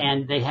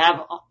 and they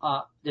have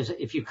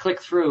if you click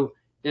through,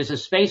 there's a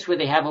space where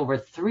they have over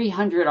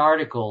 300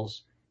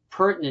 articles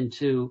pertinent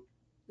to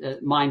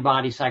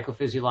mind-body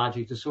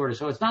psychophysiologic disorder.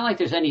 So it's not like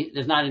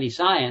there's not any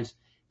science.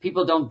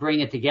 People don't bring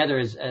it together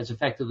as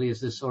effectively as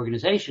this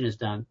organization has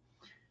done.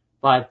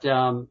 But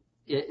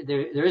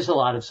there is a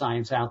lot of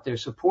science out there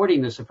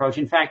supporting this approach.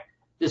 In fact,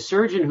 this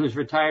surgeon who's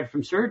retired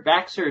from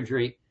back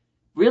surgery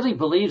really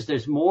believes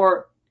there's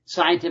more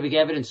scientific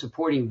evidence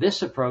supporting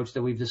this approach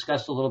that we've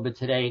discussed a little bit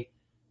today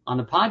on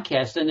the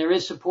podcast than there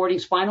is supporting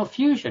spinal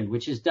fusion,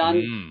 which is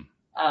done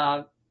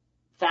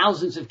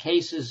thousands of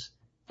cases,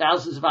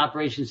 thousands of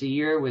operations a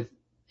year with,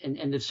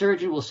 and the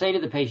surgeon will say to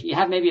the patient, you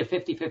have maybe a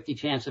 50-50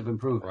 chance of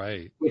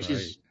improvement, which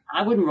is,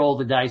 I wouldn't roll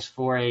the dice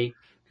for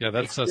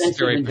that's a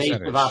scary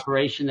invasive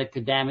operation that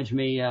could damage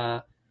me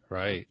for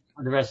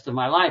the rest of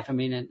my life. I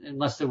mean,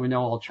 unless there were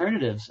no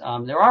alternatives.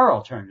 There are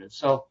alternatives.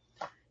 So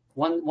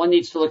one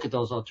needs to look at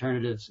those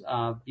alternatives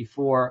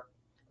before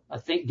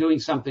doing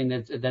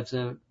something that's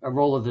a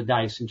roll of the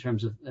dice in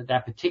terms of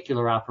that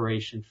particular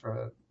operation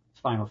for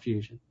spinal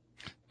fusion.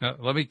 Now,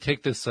 let me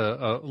take this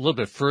a little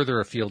bit further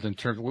afield in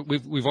terms.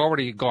 We've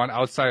already gone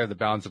outside of the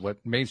bounds of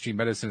what mainstream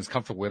medicine is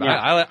comfortable with.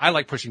 Yeah. I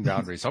like pushing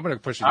boundaries, so I'm going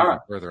to push it even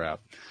further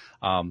out.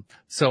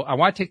 So I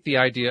want to take the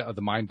idea of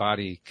the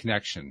mind-body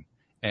connection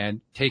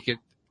and take it.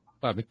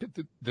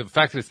 The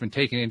fact that it's been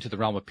taken into the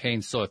realm of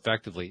pain so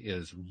effectively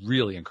is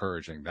really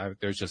encouraging.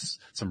 There's just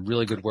some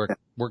really good work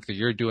that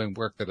you're doing,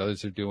 work that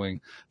others are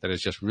doing that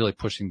is just really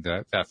pushing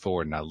that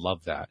forward, and I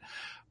love that.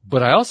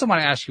 But I also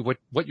want to ask you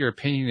what your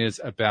opinion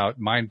is about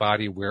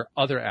mind-body where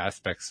other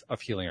aspects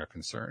of healing are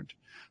concerned,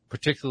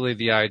 particularly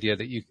the idea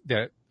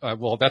that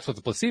that's what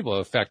the placebo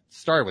effect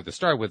started with. It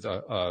started with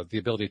the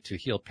ability to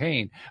heal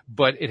pain,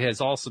 but it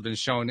has also been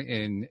shown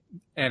in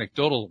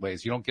anecdotal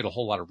ways. You don't get a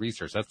whole lot of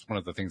research. That's one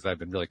of the things I've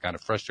been really kind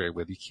of frustrated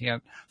with. You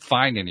can't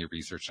find any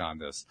research on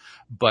this.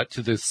 But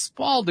to the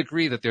small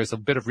degree that there's a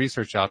bit of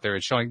research out there,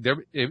 it's showing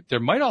there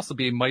might also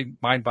be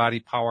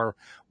mind-body power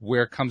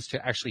where it comes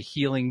to actually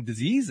healing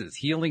diseases,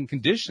 healing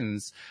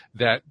conditions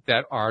that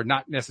are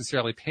not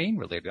necessarily pain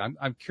related.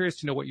 I'm curious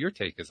to know what your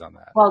take is on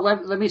that. Well,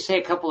 let me say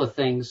a couple of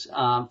things.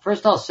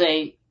 First, I'll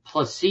say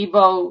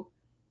placebo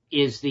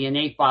is the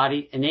innate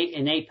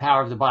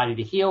power of the body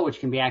to heal, which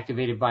can be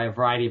activated by a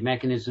variety of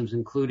mechanisms,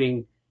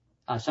 including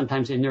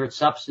sometimes inert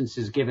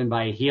substances given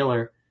by a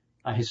healer.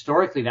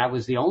 Historically, that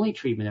was the only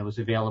treatment that was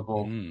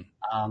available,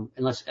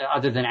 unless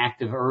other than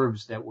active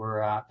herbs that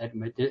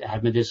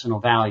had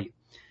medicinal value.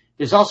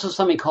 There's also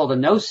something called a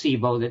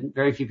nocebo that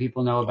very few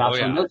people know about.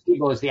 So a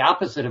nocebo is the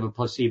opposite of a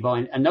placebo,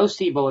 and a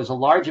nocebo is a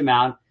large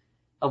amount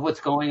of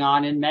what's going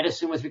on in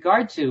medicine with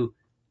regard to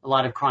a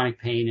lot of chronic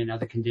pain and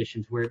other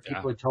conditions where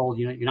people are told,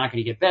 you're not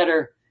going to get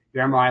better.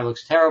 Your MRI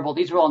looks terrible.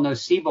 These are all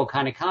nocebo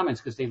kind of comments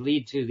because they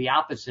lead to the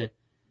opposite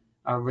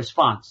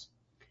response.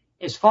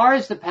 As far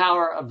as the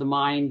power of the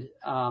mind,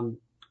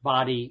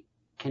 body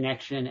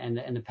connection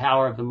and the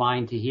power of the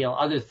mind to heal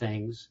other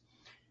things,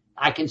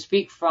 I can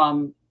speak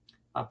from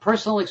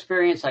personal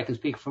experience. I can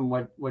speak from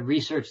what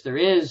research there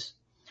is.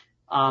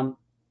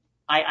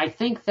 I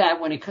think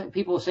that when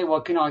people say,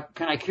 well, can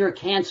I cure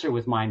cancer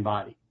with mind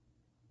body?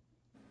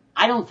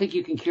 I don't think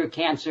you can cure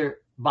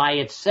cancer by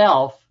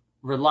itself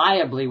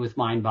reliably with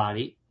mind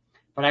body,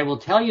 but I will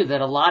tell you that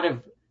a lot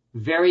of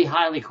very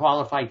highly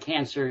qualified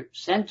cancer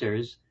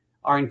centers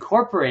are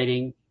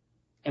incorporating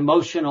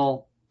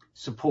emotional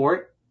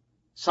support,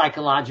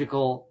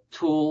 psychological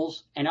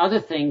tools, and other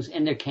things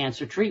in their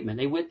cancer treatment.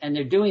 And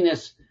they're doing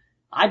this,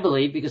 I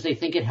believe, because they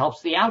think it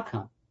helps the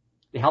outcome.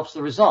 It helps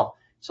the result.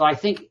 So I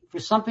think for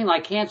something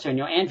like cancer,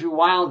 and Andrew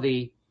Weil,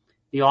 the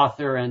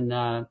author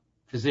and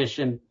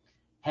physician,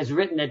 has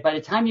written that by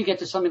the time you get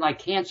to something like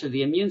cancer,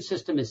 the immune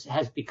system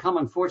has become,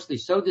 unfortunately,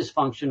 so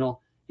dysfunctional,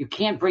 you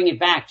can't bring it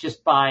back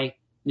just by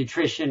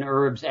nutrition,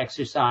 herbs,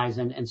 exercise,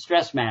 and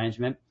stress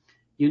management.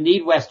 You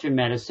need Western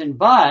medicine,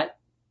 but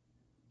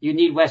you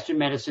need Western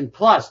medicine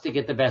plus to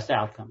get the best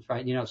outcomes,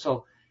 right?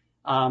 So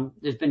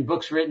there's been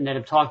books written that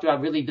have talked about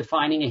really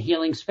defining a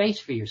healing space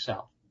for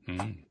yourself.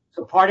 Mm-hmm.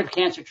 So part of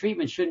cancer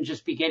treatment shouldn't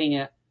just be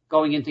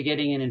going into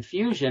getting an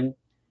infusion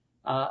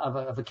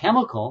of a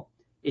chemical.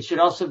 It should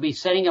also be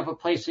setting up a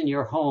place in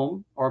your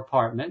home or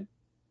apartment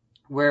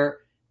where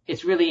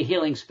it's really a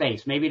healing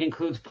space. Maybe it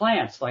includes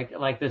plants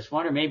like this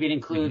one, or maybe it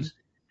includes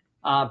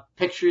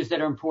pictures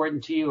that are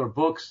important to you or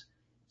books.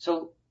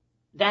 So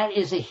that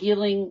is a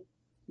healing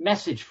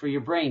message for your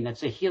brain.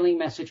 That's a healing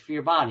message for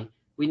your body.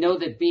 We know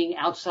that being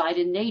outside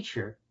in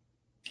nature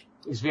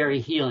is very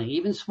healing.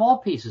 Even small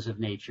pieces of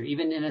nature,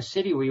 even in a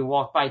city where you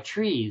walk by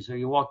trees or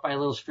you walk by a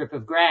little strip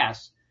of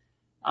grass,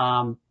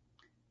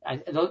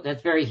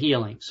 that's very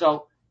healing.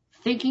 So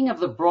thinking of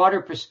the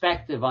broader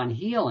perspective on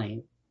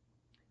healing,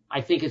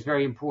 I think is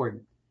very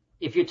important.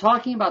 If you're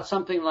talking about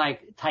something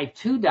like type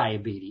 2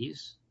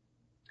 diabetes,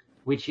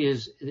 which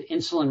is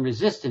insulin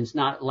resistance,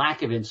 not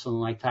lack of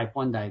insulin like type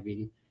 1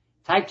 diabetes,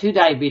 type 2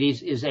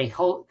 diabetes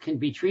can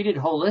be treated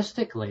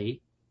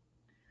holistically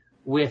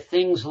with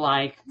things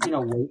like,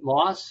 weight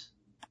loss,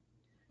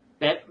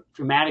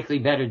 dramatically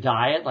better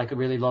diet, like a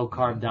really low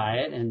carb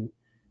diet and,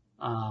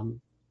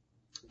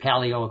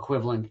 paleo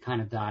equivalent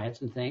kind of diets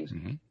and things.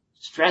 Mm-hmm.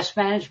 Stress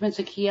management's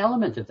a key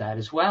element of that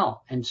as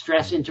well. And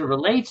stress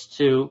interrelates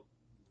to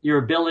your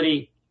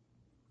ability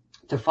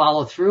to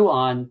follow through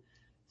on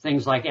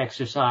things like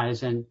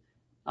exercise and,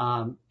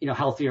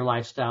 healthier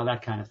lifestyle,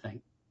 that kind of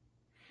thing.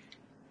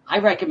 I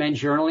recommend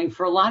journaling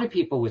for a lot of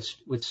people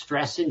with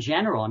stress in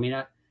general. I mean,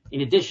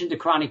 in addition to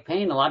chronic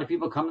pain, a lot of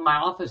people come to my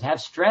office, have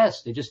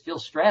stress. They just feel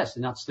stressed.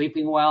 They're not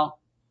sleeping well,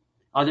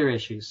 other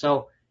issues.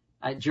 So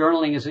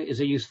journaling is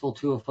a useful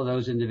tool for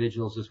those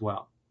individuals as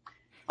well.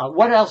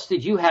 What else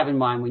did you have in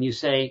mind when you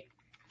say,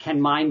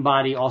 can mind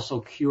body also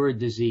cure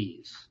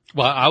disease?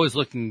 Well, I was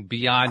looking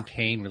beyond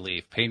pain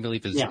relief. Pain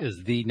relief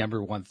is the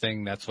number one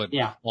thing. That's what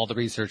all the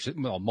research,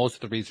 most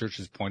of the research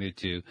is pointed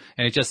to.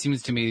 And it just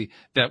seems to me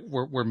that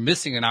we're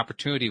missing an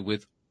opportunity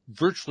with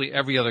virtually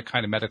every other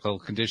kind of medical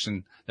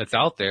condition that's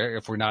out there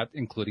if we're not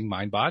including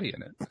mind body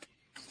in it.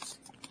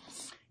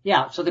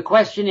 Yeah. So the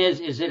question is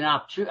it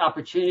an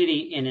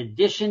opportunity in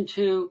addition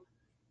to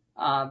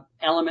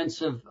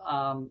elements of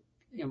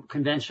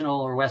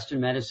conventional or Western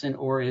medicine,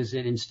 or is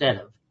it instead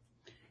of?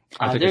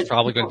 I think it's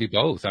probably going to be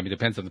both. I mean, it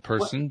depends on the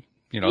person.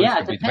 Well, It's yeah,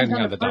 going it to be depends depending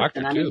on on the the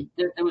doctor person. I too.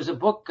 mean, there was a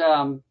book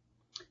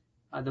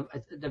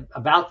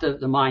about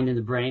the mind and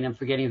the brain. I'm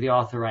forgetting the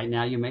author right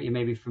now. You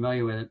may be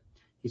familiar with it.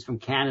 He's from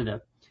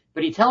Canada,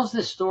 but he tells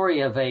this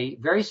story of a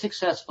very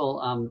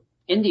successful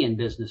Indian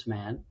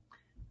businessman,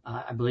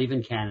 I believe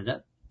in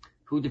Canada,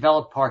 who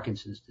developed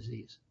Parkinson's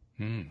disease.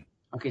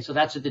 Okay, so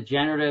that's a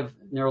degenerative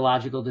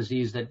neurological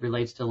disease that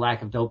relates to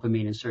lack of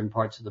dopamine in certain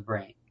parts of the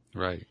brain.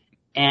 Right.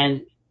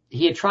 And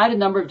he had tried a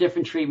number of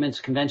different treatments,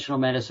 conventional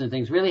medicine,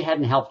 things really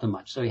hadn't helped him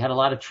much. So he had a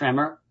lot of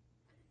tremor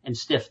and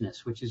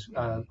stiffness, which is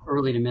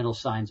early to middle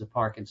signs of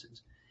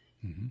Parkinson's.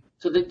 Mm-hmm.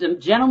 So the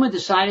gentleman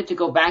decided to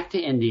go back to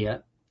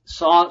India,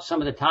 saw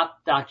some of the top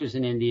doctors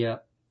in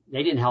India.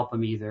 They didn't help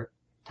him either.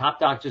 Top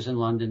doctors in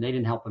London, they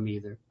didn't help him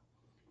either.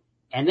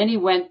 And then he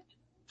went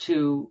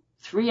to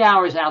 3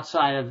 hours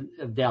outside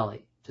of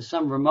Delhi to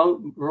some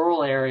remote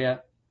rural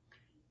area,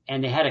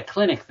 and they had a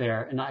clinic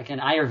there, like an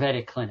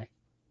Ayurvedic clinic.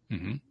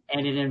 Mm-hmm.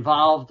 And it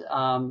involved,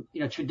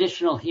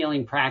 traditional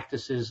healing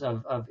practices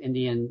of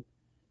Indian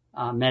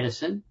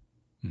medicine,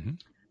 Mm-hmm.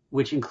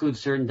 which includes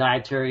certain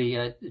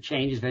dietary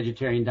changes,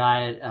 vegetarian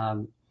diet,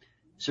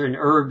 certain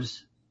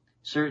herbs,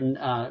 certain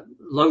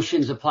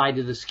lotions applied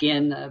to the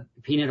skin,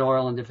 peanut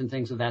oil and different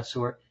things of that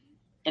sort.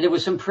 And there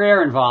was some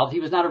prayer involved. He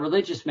was not a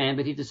religious man,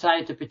 but he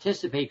decided to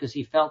participate because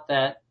he felt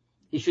that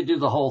he should do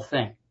the whole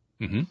thing.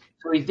 Mm-hmm.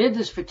 So he did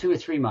this for 2 or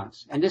 3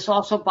 months. And this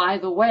also, by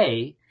the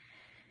way,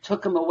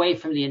 took him away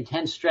from the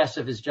intense stress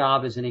of his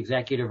job as an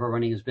executive or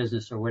running his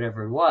business or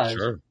whatever it was.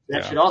 Sure.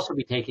 That should also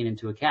be taken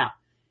into account.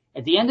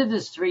 At the end of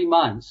this 3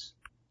 months,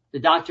 the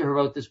doctor who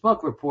wrote this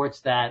book reports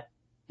that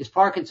his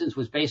Parkinson's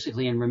was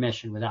basically in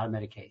remission without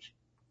medication.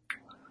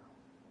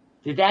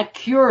 Did that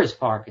cure his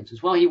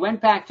Parkinson's? Well, he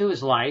went back to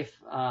his life.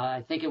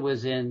 I think it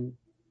was in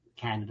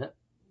Canada.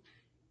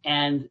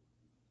 And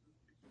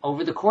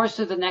over the course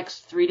of the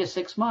next 3 to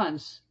 6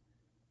 months,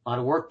 a lot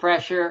of work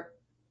pressure,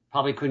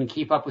 probably couldn't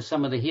keep up with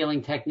some of the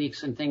healing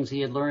techniques and things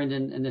he had learned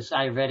in this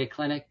Ayurvedic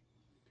clinic.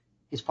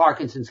 His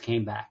Parkinson's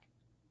came back.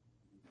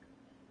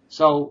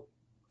 So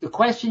the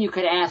question you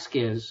could ask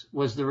is,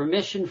 was the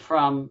remission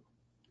from,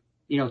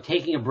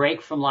 taking a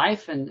break from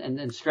life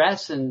and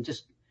stress, and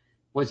just,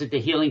 was it the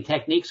healing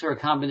techniques or a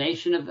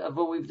combination of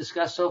what we've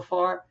discussed so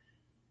far?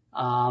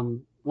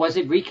 Was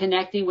it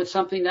reconnecting with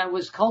something that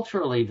was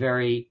culturally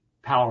very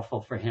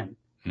powerful for him?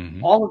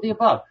 Mm-hmm. All of the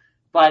above.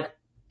 But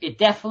it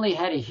definitely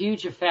had a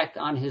huge effect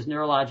on his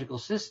neurological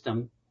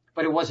system,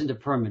 but it wasn't a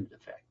permanent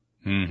effect.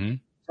 Mm-hmm.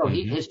 So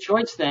his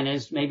choice then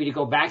is maybe to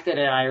go back to that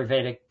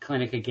Ayurvedic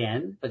clinic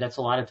again, but that's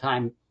a lot of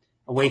time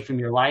away from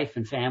your life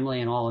and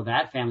family and all of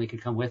that. Family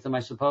could come with him,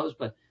 I suppose,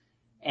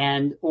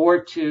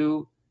 or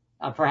to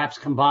perhaps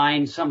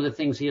combine some of the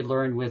things he had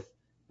learned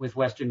with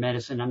Western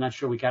medicine. I'm not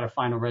sure we got a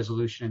final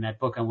resolution in that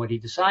book on what he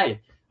decided.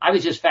 I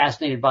was just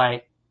fascinated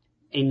by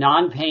a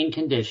non-pain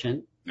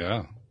condition.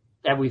 Yeah.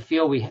 That we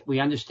feel we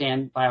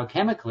understand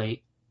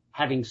biochemically,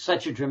 having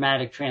such a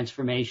dramatic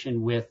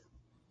transformation with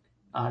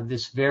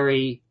this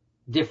very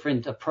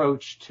different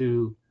approach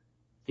to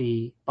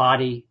the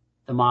body,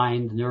 the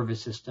mind, the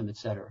nervous system, et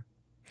cetera.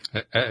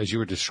 As you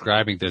were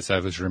describing this, I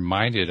was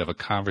reminded of a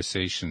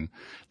conversation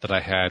that I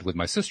had with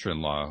my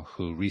sister-in-law,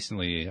 who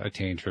recently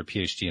attained her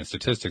PhD in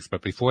statistics.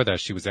 But before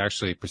that, she was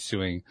actually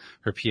pursuing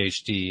her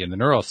PhD in the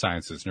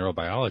neurosciences,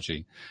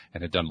 neurobiology,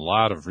 and had done a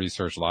lot of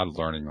research, a lot of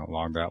learning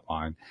along that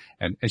line.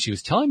 And she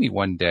was telling me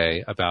one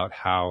day about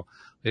how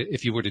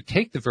if you were to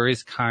take the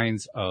various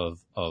kinds of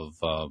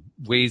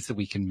ways that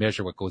we can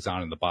measure what goes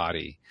on in the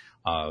body,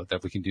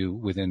 that we can do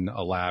within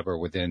a lab or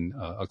within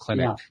a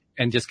clinic,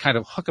 and just kind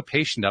of hook a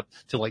patient up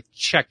to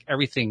check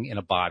everything in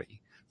a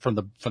body, from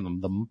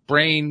the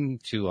brain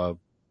to a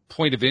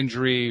point of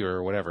injury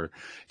or whatever.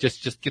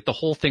 Just get the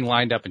whole thing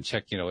lined up and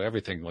check,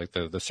 everything, like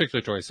the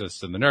circulatory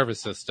system, the nervous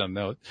system,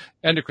 the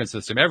endocrine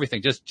system,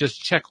 everything. Just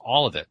check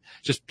all of it.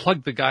 Just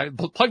plug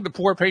the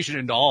poor patient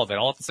into all of it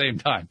all at the same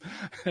time.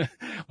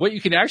 What you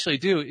can actually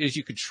do is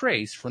you could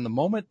trace from the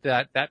moment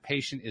that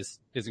patient is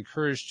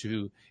encouraged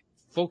to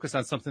focus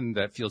on something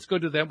that feels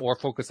good to them or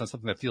focus on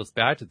something that feels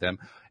bad to them,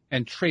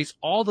 and trace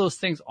all those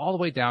things all the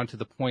way down to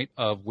the point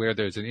of where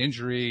there's an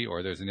injury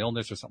or there's an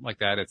illness or something like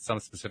that at some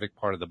specific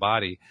part of the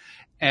body.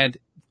 And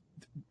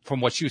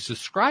from what she was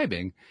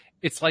describing,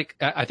 it's like,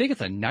 I think it's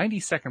a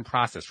 90-second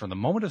process from the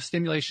moment of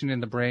stimulation in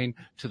the brain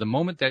to the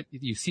moment that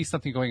you see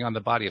something going on in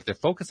the body. If they're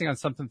focusing on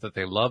something that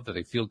they love, that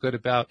they feel good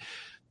about,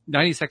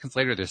 90 seconds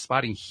later, they're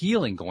spotting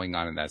healing going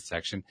on in that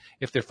section.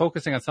 If they're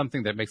focusing on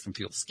something that makes them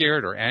feel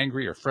scared or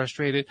angry or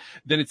frustrated,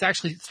 then it's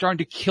actually starting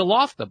to kill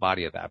off the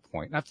body at that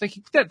point. And I'm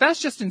thinking, that's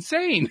just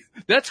insane.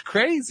 That's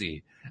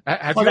crazy.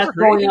 Have you ever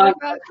heard anything like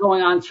that? That's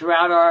going on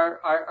throughout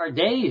our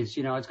days.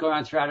 It's going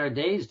on throughout our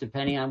days,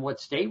 depending on what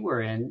state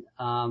we're in.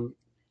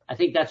 I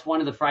think that's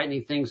one of the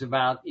frightening things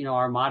about,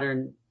 our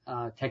modern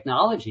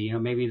technology,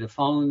 maybe the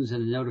phones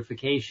and the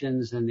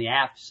notifications and the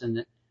apps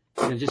and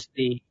just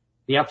the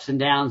ups and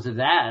downs of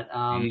that.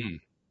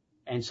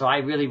 And so I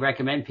really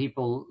recommend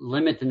people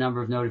limit the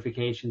number of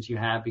notifications you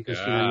have because,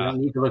 you don't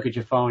need to look at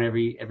your phone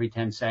every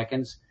 10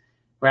 seconds.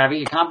 We're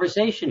having a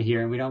conversation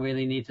here and we don't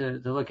really need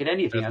to look at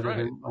anything other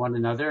than one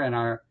another and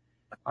our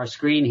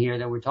screen here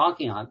that we're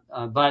talking on.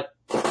 But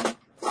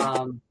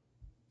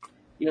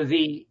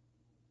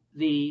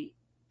the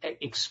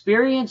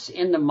experience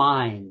in the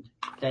mind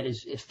that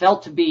is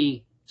felt to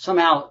be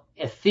somehow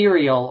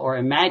ethereal or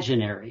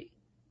imaginary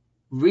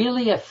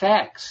really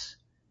affects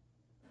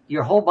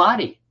your whole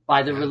body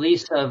by the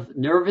release of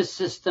nervous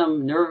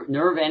system,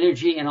 nerve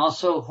energy, and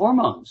also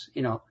hormones,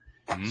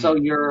 So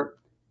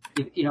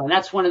and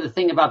that's one of the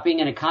things about being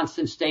in a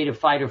constant state of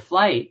fight or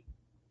flight,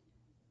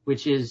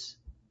 which is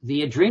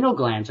the adrenal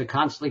glands are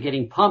constantly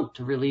getting pumped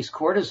to release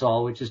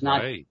cortisol, which is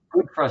not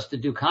good for us to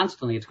do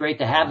constantly. It's great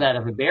to have that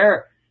if a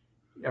bear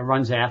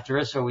runs after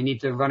us or we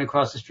need to run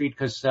across the street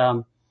because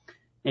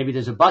maybe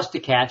there's a bus to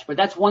catch, but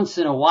that's once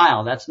in a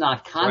while. That's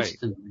not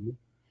constantly. Right.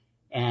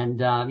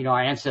 And,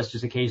 our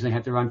ancestors occasionally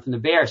had to run from the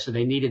bear, so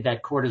they needed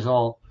that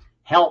cortisol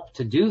help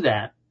to do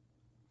that.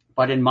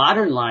 But in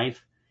modern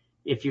life,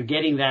 if you're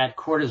getting that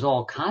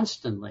cortisol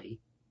constantly,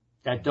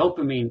 that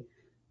dopamine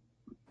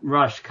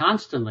rush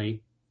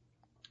constantly,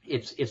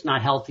 it's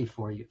not healthy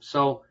for you.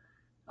 So,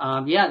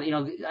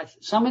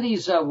 some of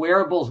these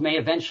wearables may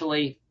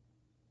eventually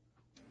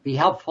be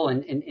helpful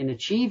in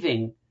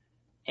achieving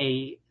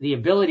the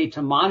ability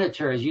to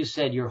monitor, as you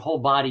said, your whole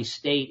body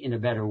state in a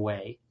better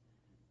way.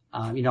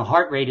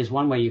 Heart rate is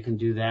one way you can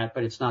do that,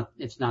 but it's not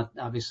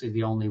obviously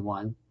the only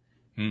one.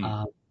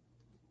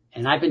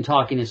 And I've been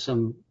talking to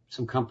some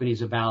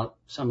companies about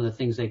some of the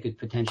things they could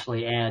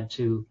potentially add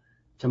to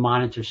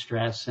monitor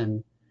stress.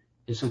 And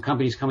there's some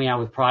companies coming out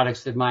with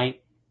products that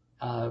might,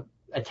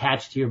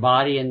 attach to your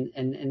body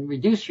and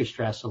reduce your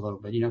stress a little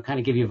bit, kind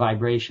of give you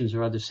vibrations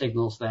or other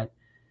signals that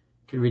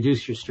can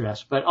reduce your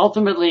stress. But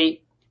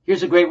ultimately,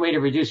 here's a great way to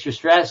reduce your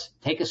stress.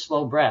 Take a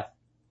slow breath.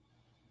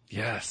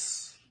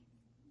 Yes.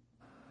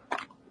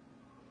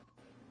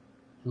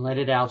 And let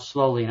it out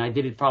slowly. And I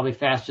did it probably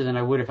faster than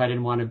I would if I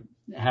didn't want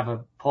to have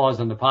a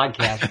pause on the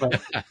podcast.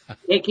 But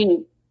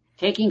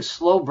taking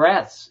slow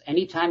breaths,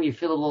 anytime you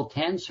feel a little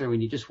tense or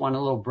when you just want a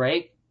little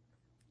break,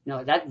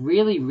 that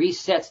really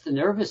resets the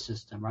nervous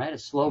system, right? A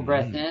slow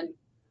breath in.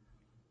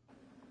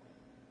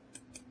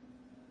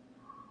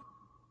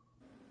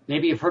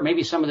 Maybe you've heard,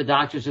 maybe some of the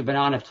doctors who've been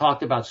on have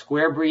talked about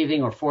square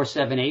breathing or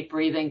 4-7-8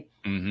 breathing.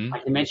 I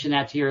can mention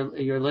that to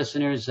your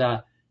listeners.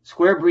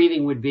 Square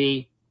breathing would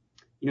be,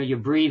 you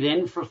breathe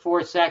in for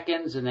 4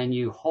 seconds and then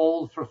you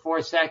hold for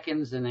 4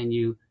 seconds and then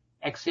you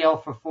exhale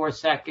for 4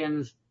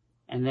 seconds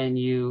and then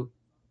you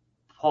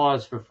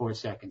pause for 4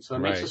 seconds. So it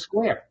makes a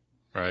square.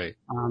 Right.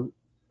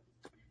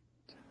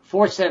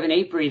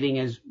 4-7-8 breathing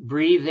is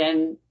breathe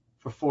in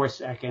for 4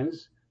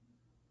 seconds,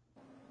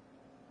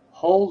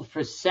 hold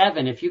for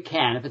 7 if you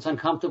can. If it's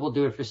uncomfortable,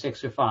 do it for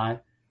 6 or 5.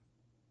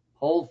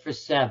 Hold for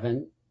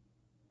 7.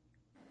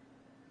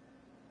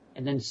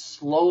 And then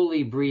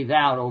slowly breathe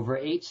out over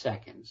 8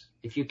 seconds,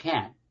 if you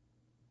can.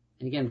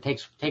 And again, it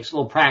takes a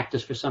little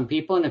practice for some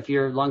people. And if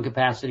your lung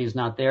capacity is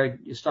not there,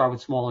 you start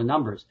with smaller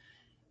numbers.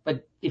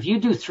 But if you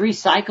do 3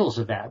 cycles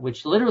of that,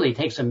 which literally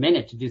takes a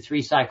minute to do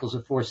 3 cycles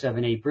of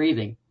 4-7-8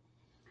 breathing,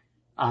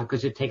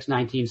 because it takes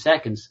 19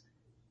 seconds,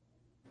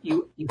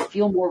 you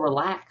feel more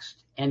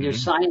relaxed. And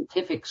there's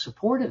scientific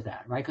support of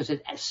that, right? Because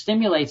it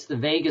stimulates the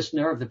vagus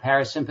nerve, the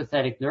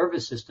parasympathetic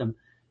nervous system,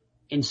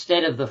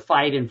 instead of the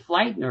fight and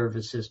flight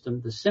nervous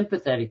system, the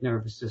sympathetic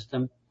nervous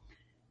system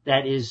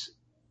that is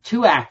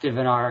too active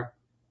in our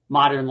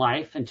modern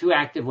life and too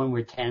active when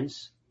we're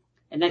tense.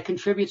 And that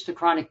contributes to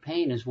chronic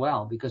pain as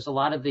well, because a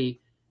lot of the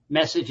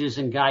messages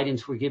and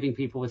guidance we're giving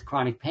people with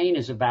chronic pain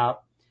is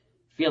about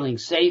feeling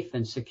safe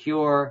and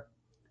secure,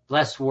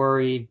 less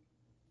worried,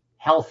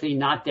 healthy,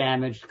 not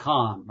damaged,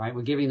 calm, right?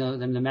 We're giving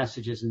them the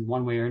messages in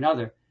one way or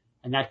another.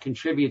 And that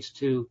contributes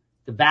to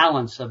the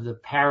balance of the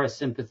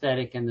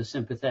parasympathetic and the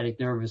sympathetic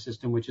nervous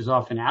system, which is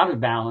often out of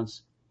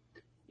balance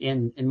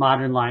in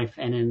modern life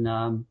and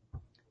in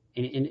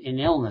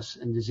illness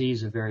and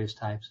disease of various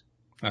types.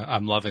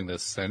 I'm loving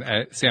this.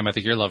 And Sam, I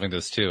think you're loving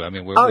this too. I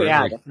mean,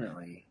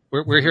 definitely.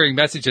 We're hearing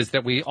messages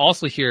that we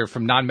also hear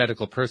from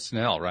non-medical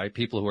personnel, right?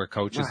 People who are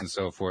coaches and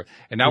so forth.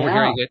 And now we're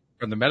hearing it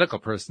from the medical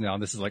personnel.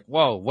 And this is like,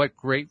 whoa, what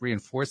great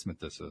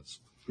reinforcement this is.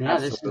 Yeah,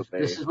 this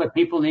is what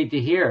people need to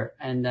hear.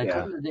 And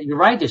you're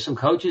right. There's some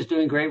coaches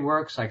doing great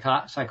work,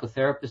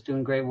 psychotherapists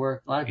doing great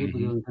work, a lot of people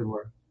doing good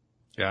work.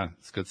 Yeah,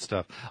 it's good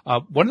stuff.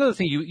 One other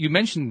thing, you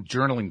mentioned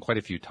journaling quite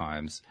a few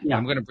times. Yeah.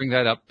 I'm going to bring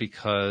that up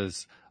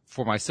because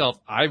for myself,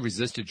 I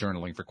resisted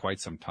journaling for quite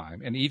some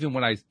time. And even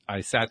when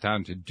I sat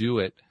down to do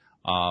it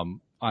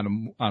on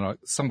a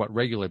somewhat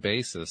regular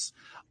basis,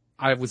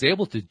 I was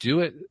able to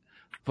do it,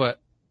 but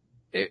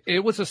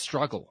it was a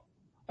struggle.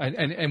 And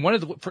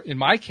in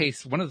my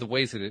case, one of the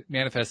ways that it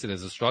manifested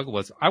as a struggle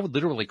was I would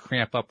literally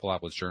cramp up while I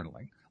was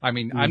journaling. I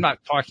mean, I'm not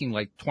talking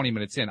like 20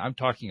 minutes in. I'm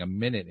talking a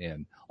minute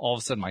in. All of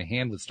a sudden my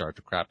hand would start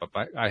to cramp up.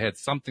 I had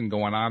something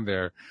going on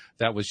there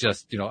that was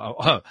just,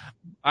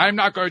 I'm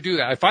not going to do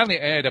that. I finally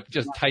ended up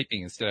just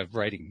typing instead of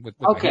writing with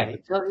my hand.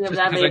 So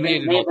that may have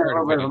been a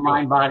little bit of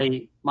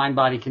a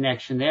mind-body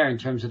connection there in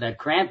terms of that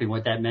cramping,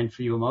 what that meant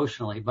for you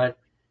emotionally. But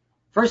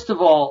first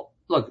of all,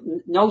 look,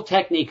 no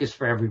technique is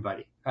for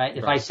everybody. Right?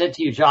 If I said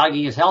to you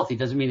jogging is healthy,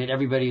 doesn't mean that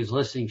everybody who's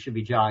listening should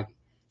be jogging.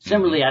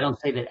 Similarly, I don't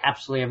say that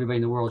absolutely everybody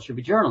in the world should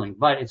be journaling,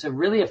 but it's a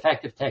really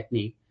effective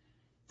technique.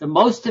 The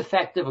most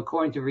effective,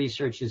 according to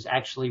research, is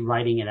actually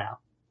writing it out.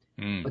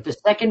 But the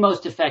second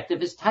most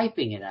effective is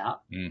typing it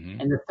out.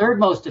 And the third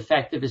most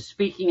effective is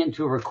speaking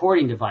into a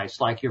recording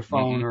device like your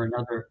phone or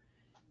another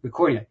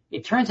recording.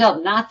 It turns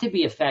out not to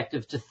be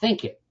effective to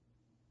think it.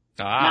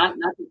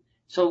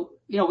 So,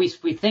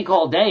 we think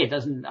all day. It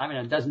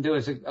doesn't do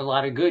us a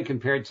lot of good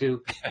compared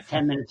to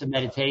 10 minutes of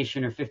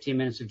meditation or 15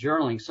 minutes of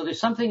journaling. So there's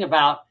something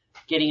about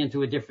getting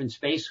into a different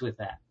space with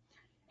that.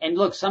 And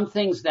look, some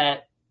things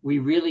that we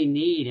really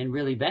need and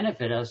really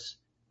benefit us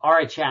are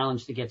a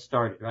challenge to get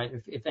started, right?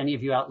 If any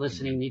of you out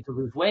listening need to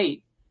lose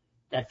weight,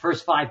 that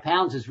first 5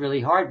 pounds is really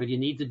hard, but you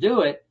need to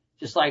do it.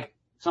 Just like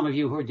some of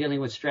you who are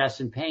dealing with stress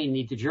and pain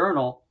need to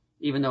journal,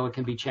 even though it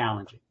can be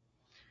challenging.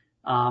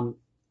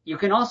 You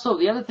can also,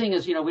 the other thing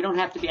is, we don't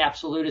have to be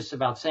absolutists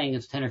about saying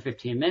it's 10 or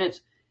 15 minutes.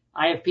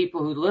 I have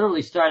people who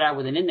literally start out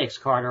with an index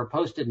card or a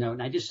Post-it note,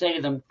 and I just say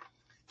to them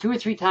 2 or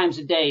 3 times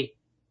a day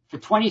for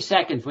 20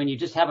 seconds when you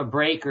just have a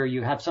break or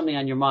you have something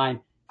on your mind,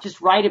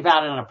 just write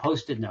about it on a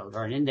Post-it note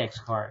or an index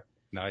card.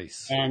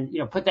 Nice. And,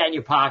 put that in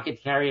your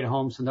pocket, carry it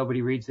home so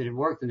nobody reads it at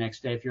work the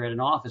next day if you're at an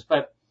office.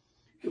 But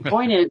the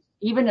point is,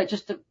 even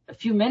just a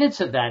few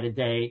minutes of that a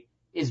day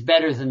is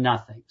better than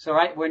nothing. So,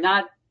 right,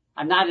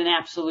 I'm not an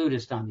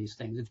absolutist on these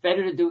things. It's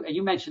better to do, and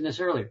you mentioned this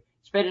earlier,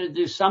 it's better to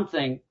do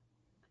something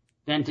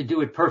than to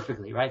do it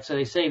perfectly, right? So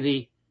they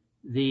say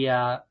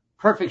the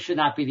perfect should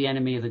not be the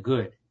enemy of the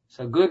good.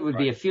 So good would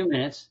be a few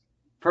minutes.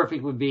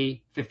 Perfect would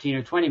be 15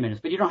 or 20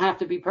 minutes, but you don't have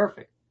to be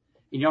perfect.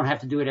 You don't have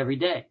to do it every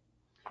day,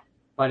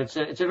 but it's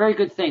a very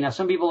good thing. Now,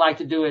 some people like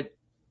to do it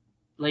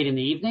late in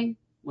the evening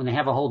when they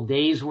have a whole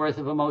day's worth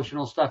of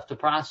emotional stuff to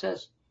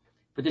process.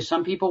 But there's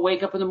some people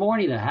wake up in the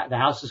morning, the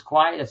house is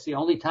quiet. That's the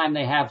only time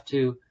they have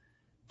to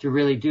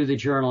really do the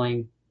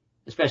journaling,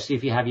 especially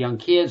if you have young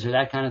kids or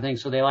that kind of thing.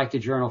 So they like to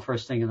journal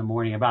first thing in the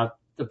morning about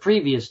the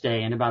previous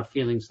day and about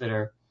feelings that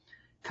are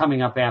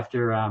coming up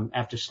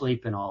after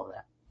sleep and all of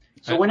that.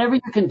 So whenever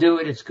you can do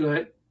it, it's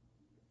good.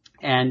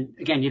 And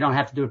again, you don't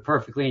have to do it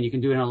perfectly, and you can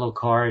do it on a little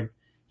card.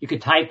 You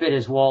could type it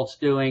as Walt's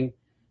doing,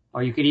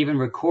 or you could even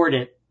record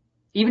it.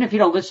 Even if you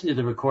don't listen to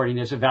the recording,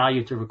 there's a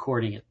value to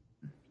recording it,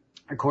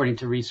 according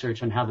to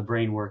research on how the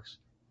brain works.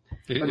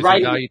 Is there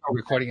value to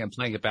recording and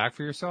playing it back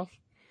for yourself?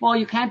 Well,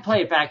 you can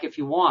play it back if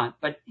you want,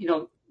 but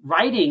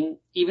writing,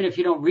 even if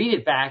you don't read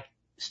it back,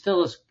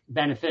 still is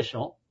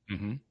beneficial.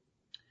 Mm-hmm.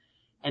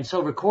 And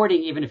so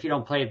recording, even if you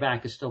don't play it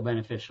back, is still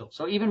beneficial.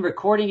 So even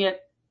recording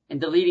it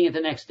and deleting it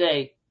the next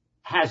day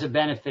has a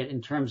benefit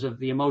in terms of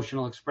the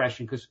emotional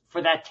expression, because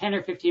for that 10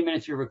 or 15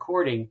 minutes you're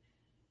recording,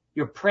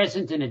 you're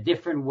present in a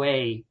different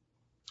way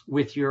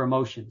with your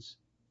emotions.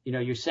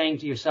 You're saying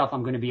to yourself,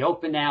 I'm going to be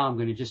open now. I'm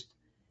going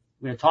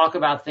to talk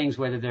about things,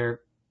 whether they're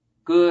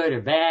good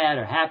or bad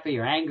or happy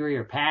or angry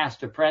or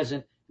past or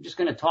present. I'm just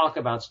going to talk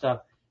about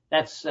stuff.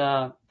 That's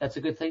a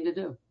good thing to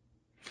do.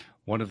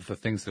 One of the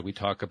things that we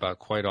talk about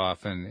quite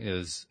often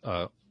is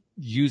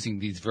using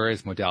these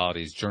various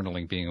modalities,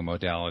 journaling being a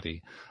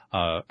modality,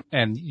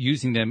 and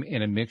using them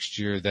in a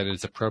mixture that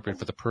is appropriate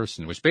for the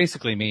person, which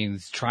basically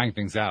means trying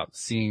things out,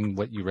 seeing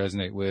what you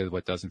resonate with,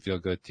 what doesn't feel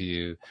good to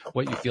you,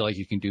 what you feel like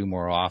you can do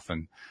more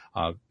often.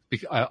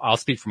 I'll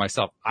speak for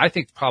myself. I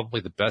think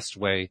probably the best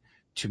way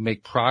to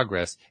make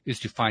progress is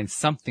to find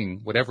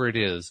something, whatever it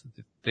is,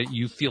 that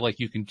you feel like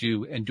you can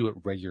do and do it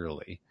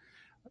regularly,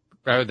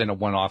 rather than a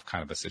one-off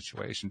kind of a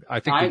situation. I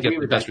think we get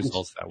the best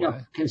results that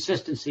way.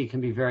 Consistency can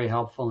be very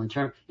helpful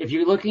if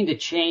you're looking to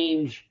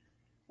change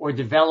or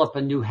develop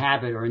a new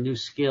habit or a new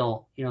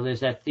skill.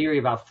 There's that theory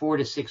about 4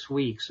 to 6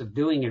 weeks of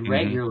doing it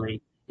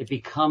regularly. It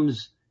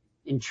becomes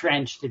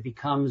entrenched. It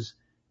becomes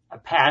a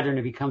pattern.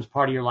 It becomes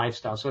part of your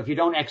lifestyle. So if you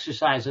don't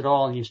exercise at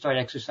all and you start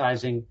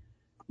exercising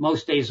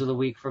most days of the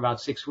week for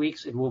about 6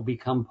 weeks, it will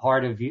become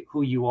part of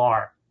who you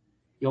are.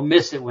 You'll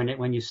miss it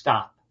when you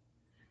stop.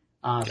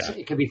 So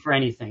it could be for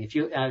anything. If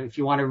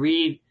you want to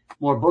read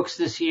more books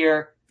this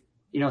year,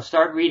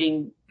 start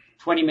reading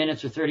 20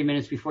 minutes or 30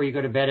 minutes before you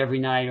go to bed every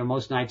night or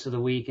most nights of the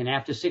week. And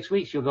after 6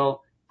 weeks, you'll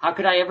go, how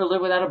could I ever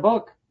live without a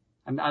book?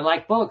 I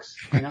like books,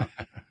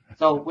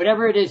 So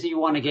whatever it is that you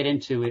want to get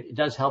into, it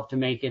does help to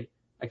make it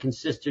a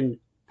consistent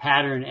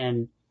pattern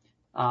and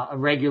a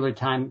regular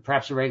time,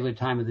 perhaps a regular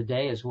time of the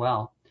day as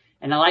well.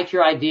 And I like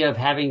your idea of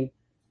having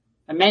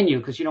a menu,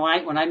 because,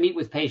 when I meet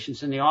with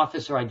patients in the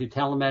office, or I do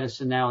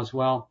telemedicine now as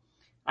well,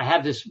 I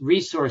have this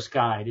resource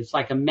guide. It's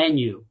like a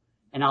menu,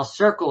 and I'll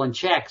circle and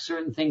check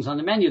certain things on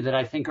the menu that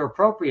I think are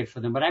appropriate for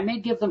them. But I may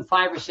give them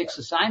 5 or 6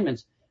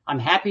 assignments. I'm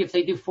happy if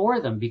they do 4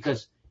 of them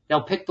because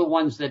they'll pick the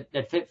ones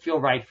that feel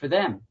right for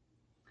them.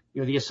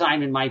 The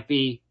assignment might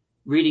be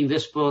reading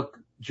this book,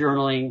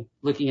 journaling,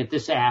 looking at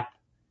this app,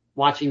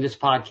 watching this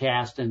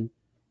podcast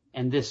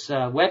and this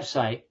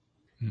website.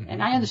 Mm-hmm.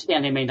 And I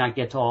understand they may not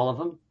get to all of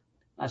them.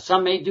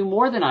 Some may do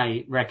more than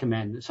I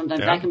recommend.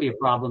 Sometimes that can be a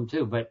problem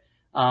too, but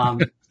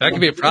that can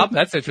be a problem.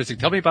 That's interesting.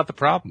 Tell me about the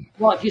problem.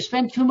 Well, if you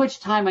spend too much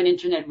time on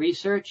internet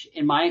research,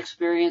 in my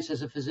experience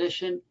as a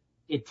physician,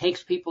 it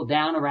takes people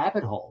down a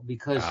rabbit hole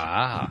because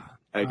I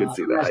can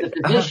see that. As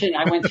a physician,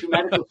 I went through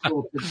medical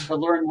school to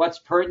learn what's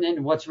pertinent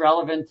and what's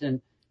relevant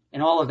and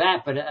all of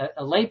that. But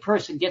a lay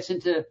person gets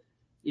into,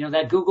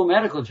 that Google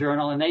Medical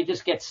Journal and they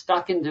just get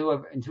stuck into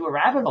a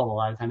rabbit hole a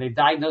lot of time. They've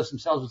diagnosed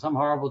themselves with some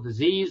horrible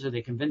disease or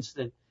they're convinced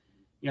that,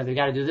 they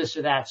got to do this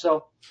or that.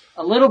 So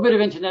a little bit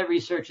of internet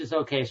research is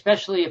okay,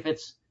 especially if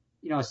it's,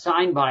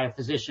 assigned by a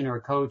physician or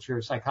a coach or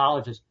a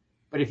psychologist.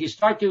 But if you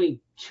start doing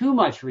too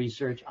much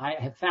research, I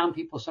have found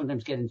people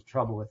sometimes get into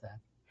trouble with that.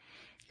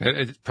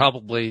 It's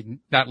probably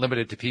not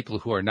limited to people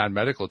who are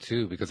non-medical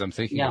too, because I'm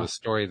thinking of a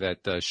story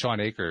that Sean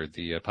Aker,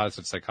 the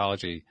positive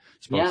psychology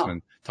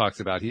spokesman, talks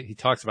about. He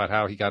talks about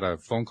how he got a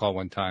phone call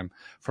one time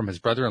from his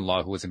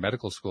brother-in-law who was in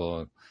medical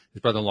school.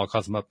 His brother-in-law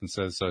calls him up and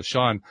says,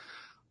 Sean,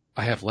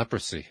 I have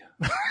leprosy.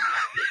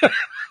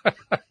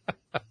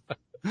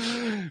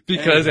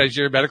 Because as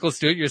you're a medical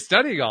student, you're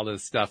studying all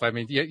this stuff. I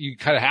mean, you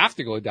kind of have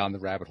to go down the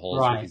rabbit holes.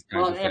 Right.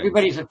 Well,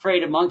 everybody's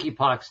afraid of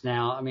monkeypox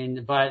now. I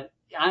mean, but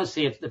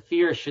honestly, if the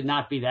fear should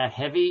not be that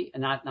heavy,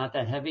 not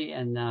that heavy.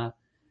 And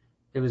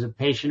there was a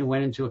patient who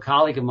went into a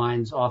colleague of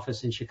mine's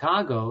office in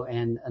Chicago,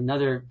 and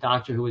another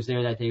doctor who was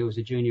there that day, who was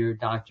a junior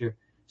doctor,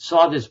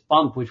 saw this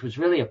bump, which was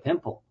really a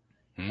pimple,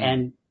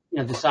 and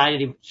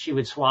decided she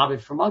would swab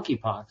it for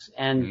monkeypox.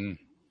 And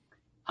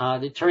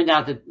it turned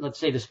out that, let's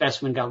say, the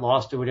specimen got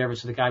lost or whatever,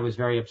 so the guy was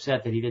very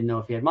upset that he didn't know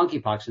if he had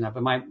monkeypox or not.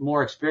 But my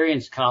more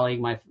experienced colleague,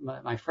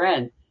 my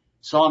friend,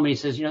 saw him and he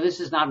says, this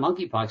is not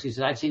monkeypox. He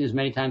says, I've seen this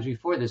many times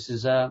before. This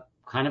is a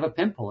kind of a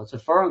pimple. It's a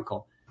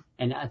furuncle.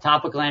 And a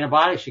topical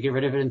antibiotic should get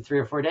rid of it in 3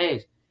 or 4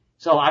 days.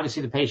 So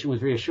obviously the patient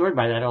was reassured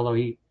by that, although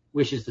he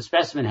wishes the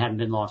specimen hadn't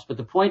been lost. But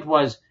the point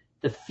was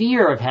the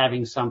fear of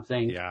having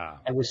something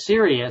that was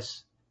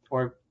serious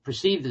or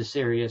perceived as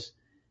serious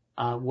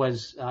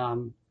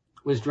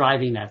was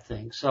driving that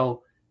thing.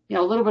 So,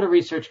 a little bit of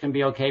research can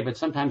be okay, but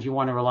sometimes you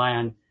want to rely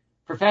on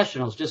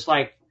professionals, just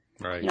like,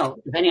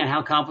 depending on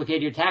how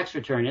complicated your tax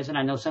return is. And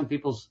I know some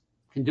people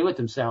can do it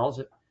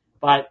themselves,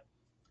 but,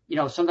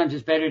 sometimes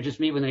it's better to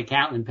just meet with an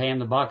accountant and pay him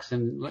the bucks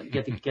and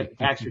get the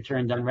tax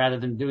return done rather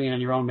than doing it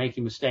on your own,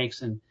 making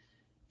mistakes and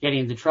getting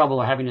into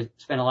trouble or having to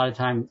spend a lot of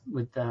time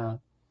with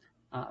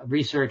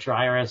research or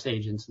IRS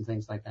agents and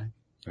things like that.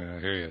 I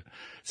hear you.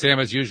 Sam,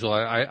 as usual,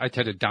 I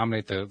tend to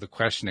dominate the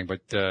questioning,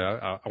 but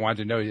I wanted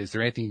to know, is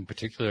there anything in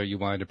particular you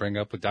wanted to bring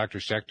up with Dr.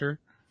 Schechter?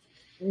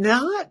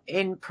 Not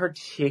in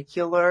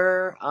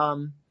particular.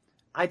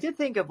 I did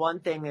think of one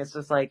thing that's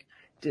just like,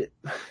 it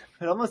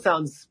almost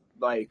sounds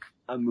like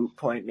a moot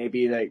point,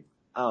 maybe like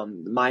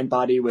mind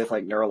body with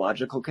like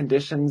neurological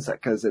conditions,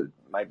 because it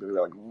might be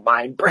like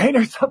mind brain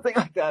or something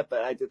like that,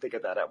 but I did think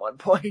of that at one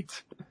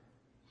point.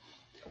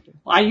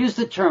 Well, I use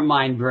the term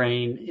mind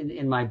brain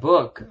in my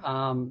book,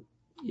 kind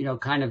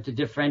of to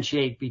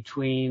differentiate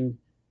between,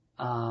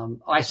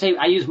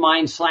 I use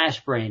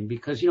mind/brain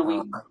because,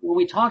 when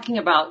we're talking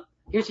about,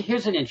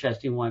 here's an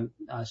interesting one,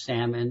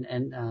 Sam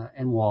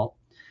and Walt.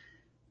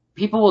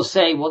 People will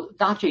say, well,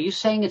 doctor, are you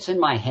saying it's in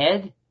my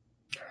head?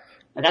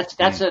 And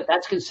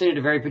that's considered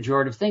a very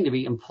pejorative thing, to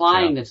be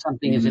implying that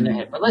something is in their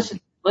head. But listen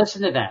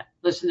to that.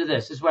 Listen to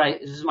this. This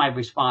is my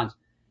response.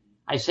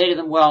 I say to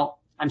them, well,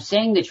 I'm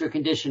saying that your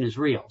condition is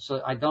real.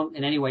 So I don't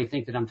in any way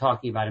think that I'm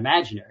talking about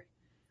imaginary.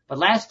 But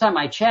last time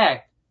I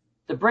checked,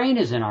 the brain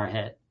is in our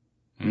head.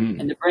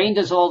 And the brain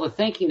does all the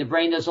thinking. The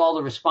brain does all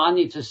the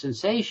responding to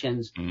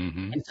sensations.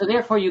 And so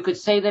therefore you could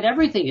say that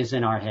everything is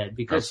in our head,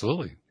 because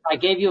Absolutely. If I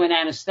gave you an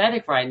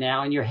anesthetic right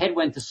now and your head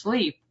went to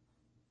sleep,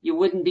 you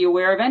wouldn't be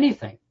aware of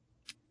anything.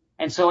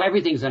 And so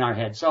everything's in our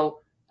head.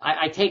 So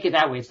I take it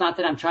that way. It's not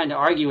that I'm trying to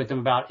argue with them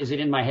about, is it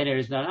in my head or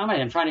is it not in my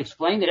head? I'm trying to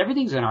explain that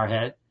everything's in our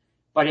head,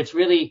 but it's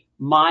really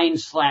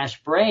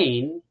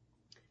mind/brain.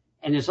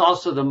 And there's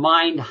also the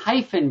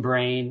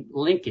mind-brain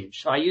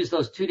linkage. So I use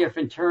those two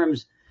different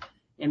terms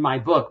in my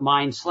book,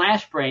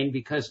 mind/brain,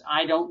 because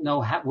I don't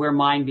know where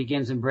mind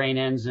begins and brain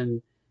ends,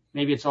 and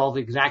maybe it's all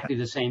exactly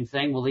the same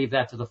thing. We'll leave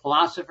that to the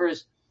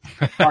philosophers.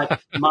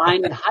 But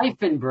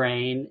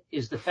mind-brain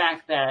is the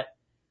fact that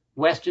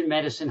Western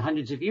medicine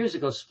hundreds of years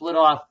ago split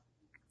off,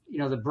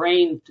 the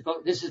brain to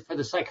go. This is for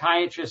the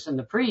psychiatrists and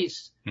the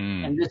priests,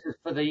 and this is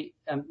for the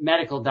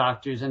medical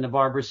doctors and the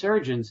barber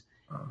surgeons.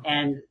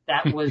 And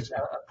that was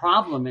a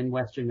problem in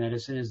Western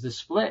medicine, is the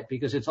split,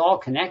 because it's all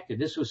connected.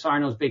 This was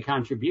Sarno's big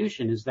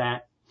contribution, is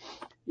that,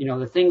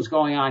 the things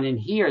going on in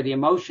here, the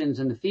emotions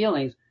and the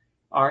feelings,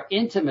 are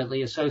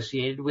intimately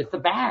associated with the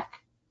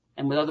back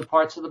and with other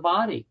parts of the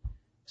body.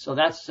 So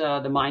that's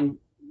the mind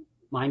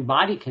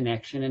mind-body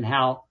connection and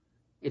how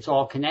it's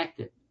all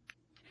connected.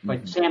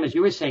 But Sam, as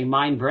you were saying,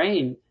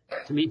 mind-brain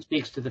to me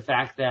speaks to the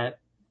fact that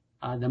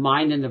the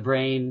mind and the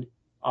brain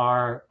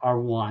are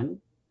one.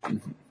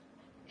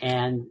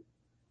 And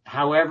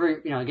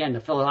however, again, the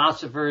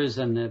philosophers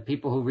and the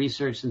people who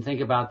research and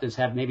think about this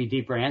have maybe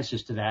deeper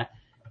answers to that.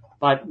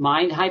 But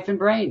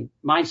mind-brain,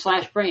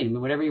 mind/brain, I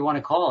mean, whatever you want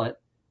to call it,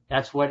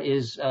 that's what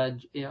is,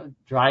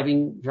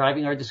 driving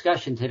our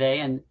discussion today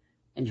and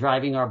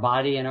driving our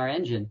body and our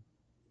engine.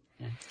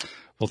 Yeah.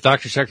 Well,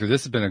 Dr. Schechter,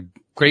 this has been a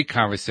great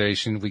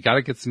conversation. We got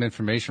to get some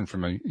information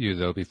from you,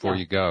 though, before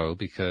you go,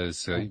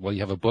 because, you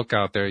have a book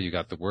out there. You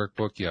got the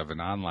workbook. You have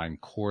an online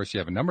course. You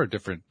have a number of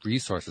different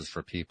resources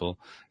for people.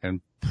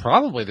 And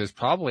there's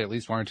probably at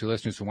least one or two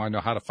listeners who want to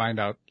know how to find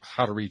out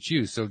how to reach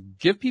you. So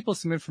give people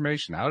some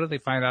information. How do they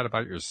find out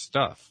about your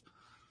stuff?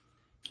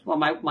 Well,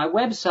 my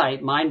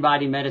website,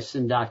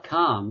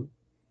 mindbodymedicine.com,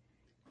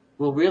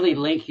 will really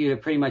link you to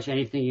pretty much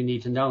anything you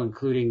need to know,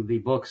 including the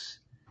books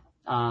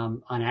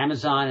on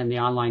Amazon and the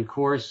online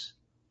course.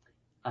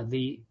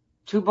 The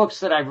two books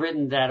that I've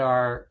written that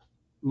are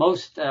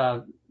most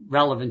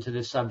relevant to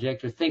this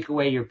subject are Think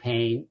Away Your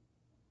Pain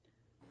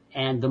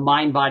and the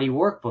Mind Body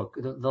Workbook.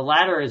 The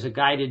latter is a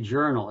guided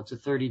journal. It's a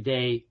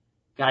 30-day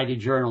guided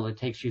journal that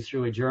takes you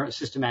through a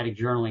systematic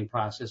journaling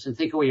process. And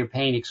Think Away Your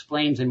Pain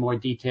explains in more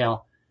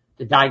detail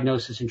the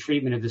diagnosis and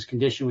treatment of this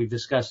condition we've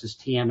discussed as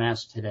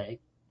TMS today.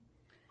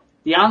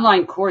 The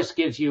online course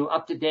gives you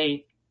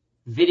up-to-date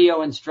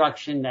video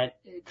instruction that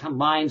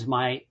combines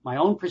my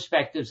own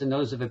perspectives and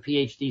those of a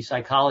PhD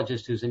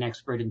psychologist who's an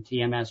expert in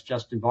TMS,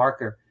 Justin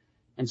Barker.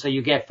 And so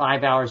you get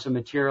 5 hours of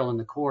material in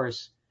the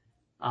course,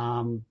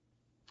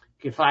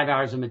 get 5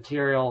 hours of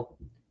material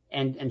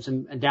and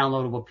some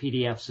downloadable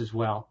PDFs as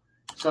well.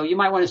 So you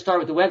might want to start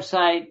with the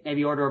website,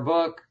 maybe order a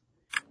book.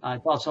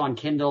 It's also on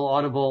Kindle,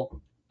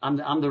 Audible.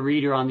 I'm the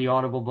reader on the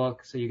Audible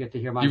book, so you get to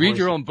hear my voice. You read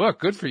your own book.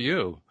 Good for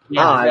you.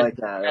 Yeah, I like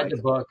that. I read like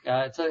the book.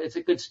 It's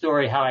a good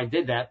story how I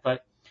did that,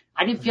 but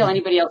I didn't feel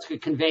anybody else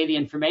could convey the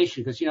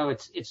information because,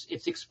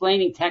 it's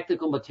explaining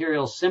technical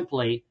materials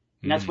simply,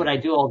 and that's what I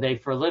do all day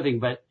for a living.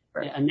 But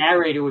a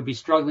narrator would be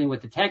struggling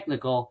with the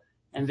technical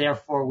and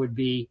therefore would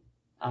be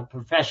a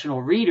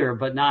professional reader,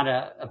 but not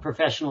a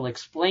professional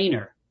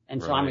explainer.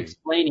 And so I'm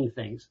explaining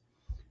things.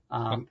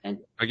 And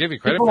I give you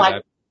credit for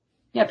that.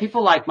 Yeah,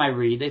 people like my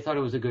read. They thought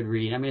it was a good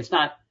read. I mean, it's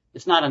not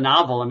a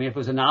novel. I mean, if it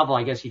was a novel,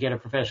 I guess you get a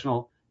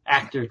professional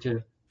actor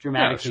to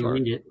dramatically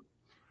read it.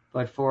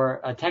 But for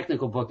a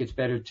technical book, it's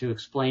better to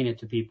explain it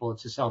to people.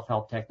 It's a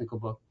self-help technical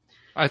book.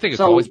 I think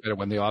it's always better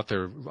when the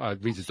author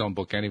reads his own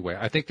book anyway.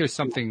 I think there's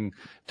something,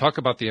 talk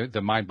about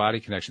the mind-body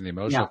connection, the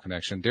emotional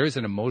connection. There's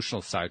an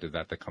emotional side to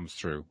that comes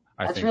through.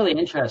 That's really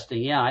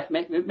interesting. Yeah.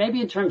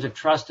 Maybe in terms of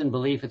trust and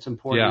belief, it's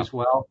important as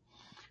well.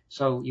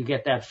 So you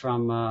get that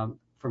from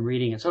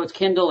reading it. So it's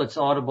Kindle, it's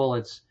Audible,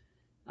 it's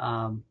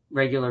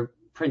regular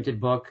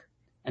printed book.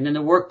 And then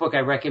the workbook,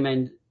 I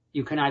recommend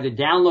you can either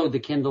download the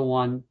Kindle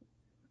one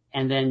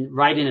and then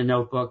write in a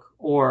notebook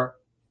or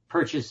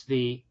purchase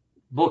the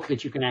book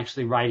that you can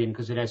actually write in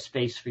because it has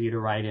space for you to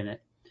write in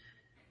it.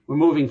 We're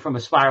moving from a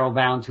spiral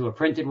bound to a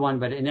printed one,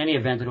 but in any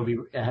event, it'll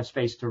have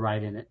space to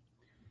write in it.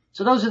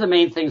 So those are the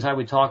main things I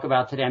would talk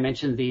about today. I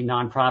mentioned the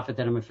nonprofit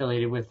that I'm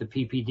affiliated with, the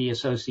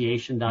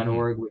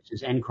ppdassociation.org, which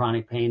is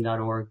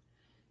endchronicpain.org.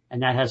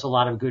 And that has a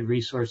lot of good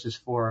resources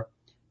for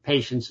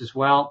patients as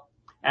well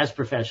as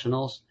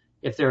professionals.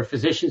 If there are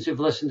physicians who've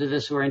listened to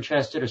this who are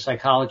interested or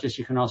psychologists,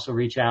 you can also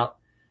reach out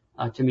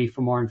to me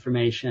for more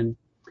information.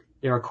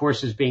 There are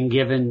courses being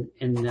given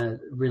in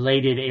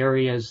related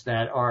areas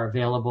that are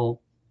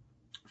available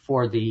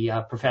for the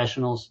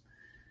professionals.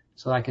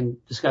 So I can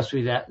discuss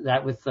with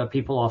that with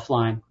people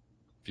offline.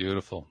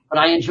 Beautiful. But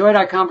I enjoyed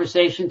our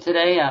conversation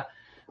today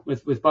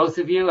with both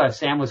of you.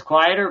 Sam was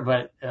quieter,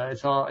 but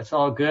it's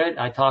all good.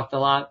 I talked a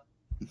lot.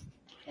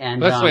 And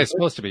that's the way it's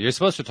supposed to be. You're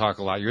supposed to talk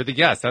a lot. You're the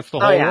guest. That's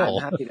the whole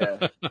role. I'm happy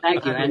to.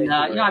 Thank you. And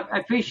I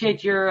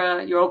appreciate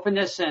your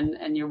openness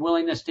and your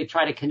willingness to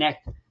try to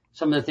connect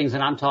some of the things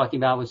that I'm talking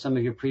about with some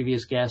of your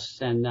previous guests.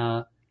 And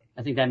I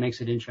think that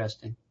makes it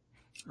interesting.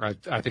 I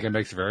think it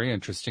makes it very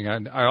interesting.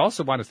 And I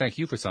also want to thank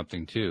you for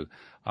something too.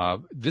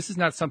 This is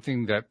not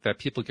something that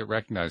people get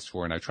recognized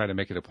for, and I try to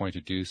make it a point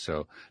to do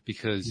so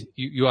because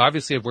you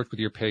obviously have worked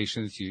with your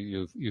patients.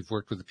 You've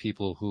worked with the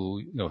people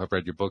who, have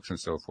read your books and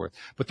so forth.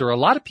 But there are a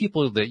lot of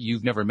people that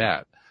you've never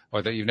met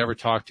or that you've never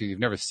talked to, you've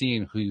never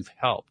seen who you've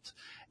helped.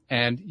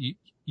 And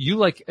you,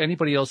 like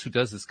anybody else who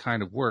does this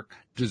kind of work,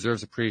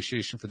 deserves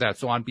appreciation for that.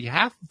 So on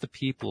behalf of the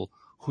people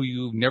who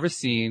you've never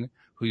seen,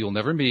 who you'll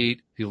never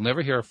meet, who you'll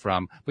never hear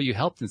from, but you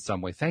helped in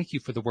some way. Thank you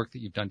for the work that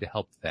you've done to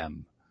help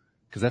them,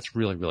 because that's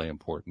really, really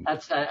important.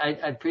 I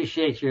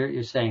appreciate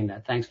your saying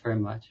that. Thanks very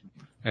much.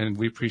 And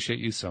we appreciate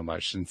you so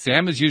much. And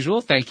Sam, as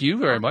usual, thank you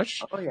very much.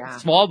 Oh, yeah.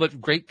 Small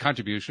but great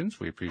contributions.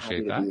 We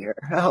appreciate that. Happy to be here,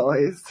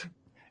 always.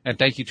 And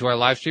thank you to our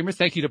live streamers.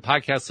 Thank you to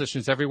podcast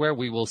listeners everywhere.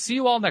 We will see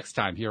you all next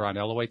time here on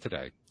LOA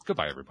Today.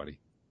 Goodbye, everybody.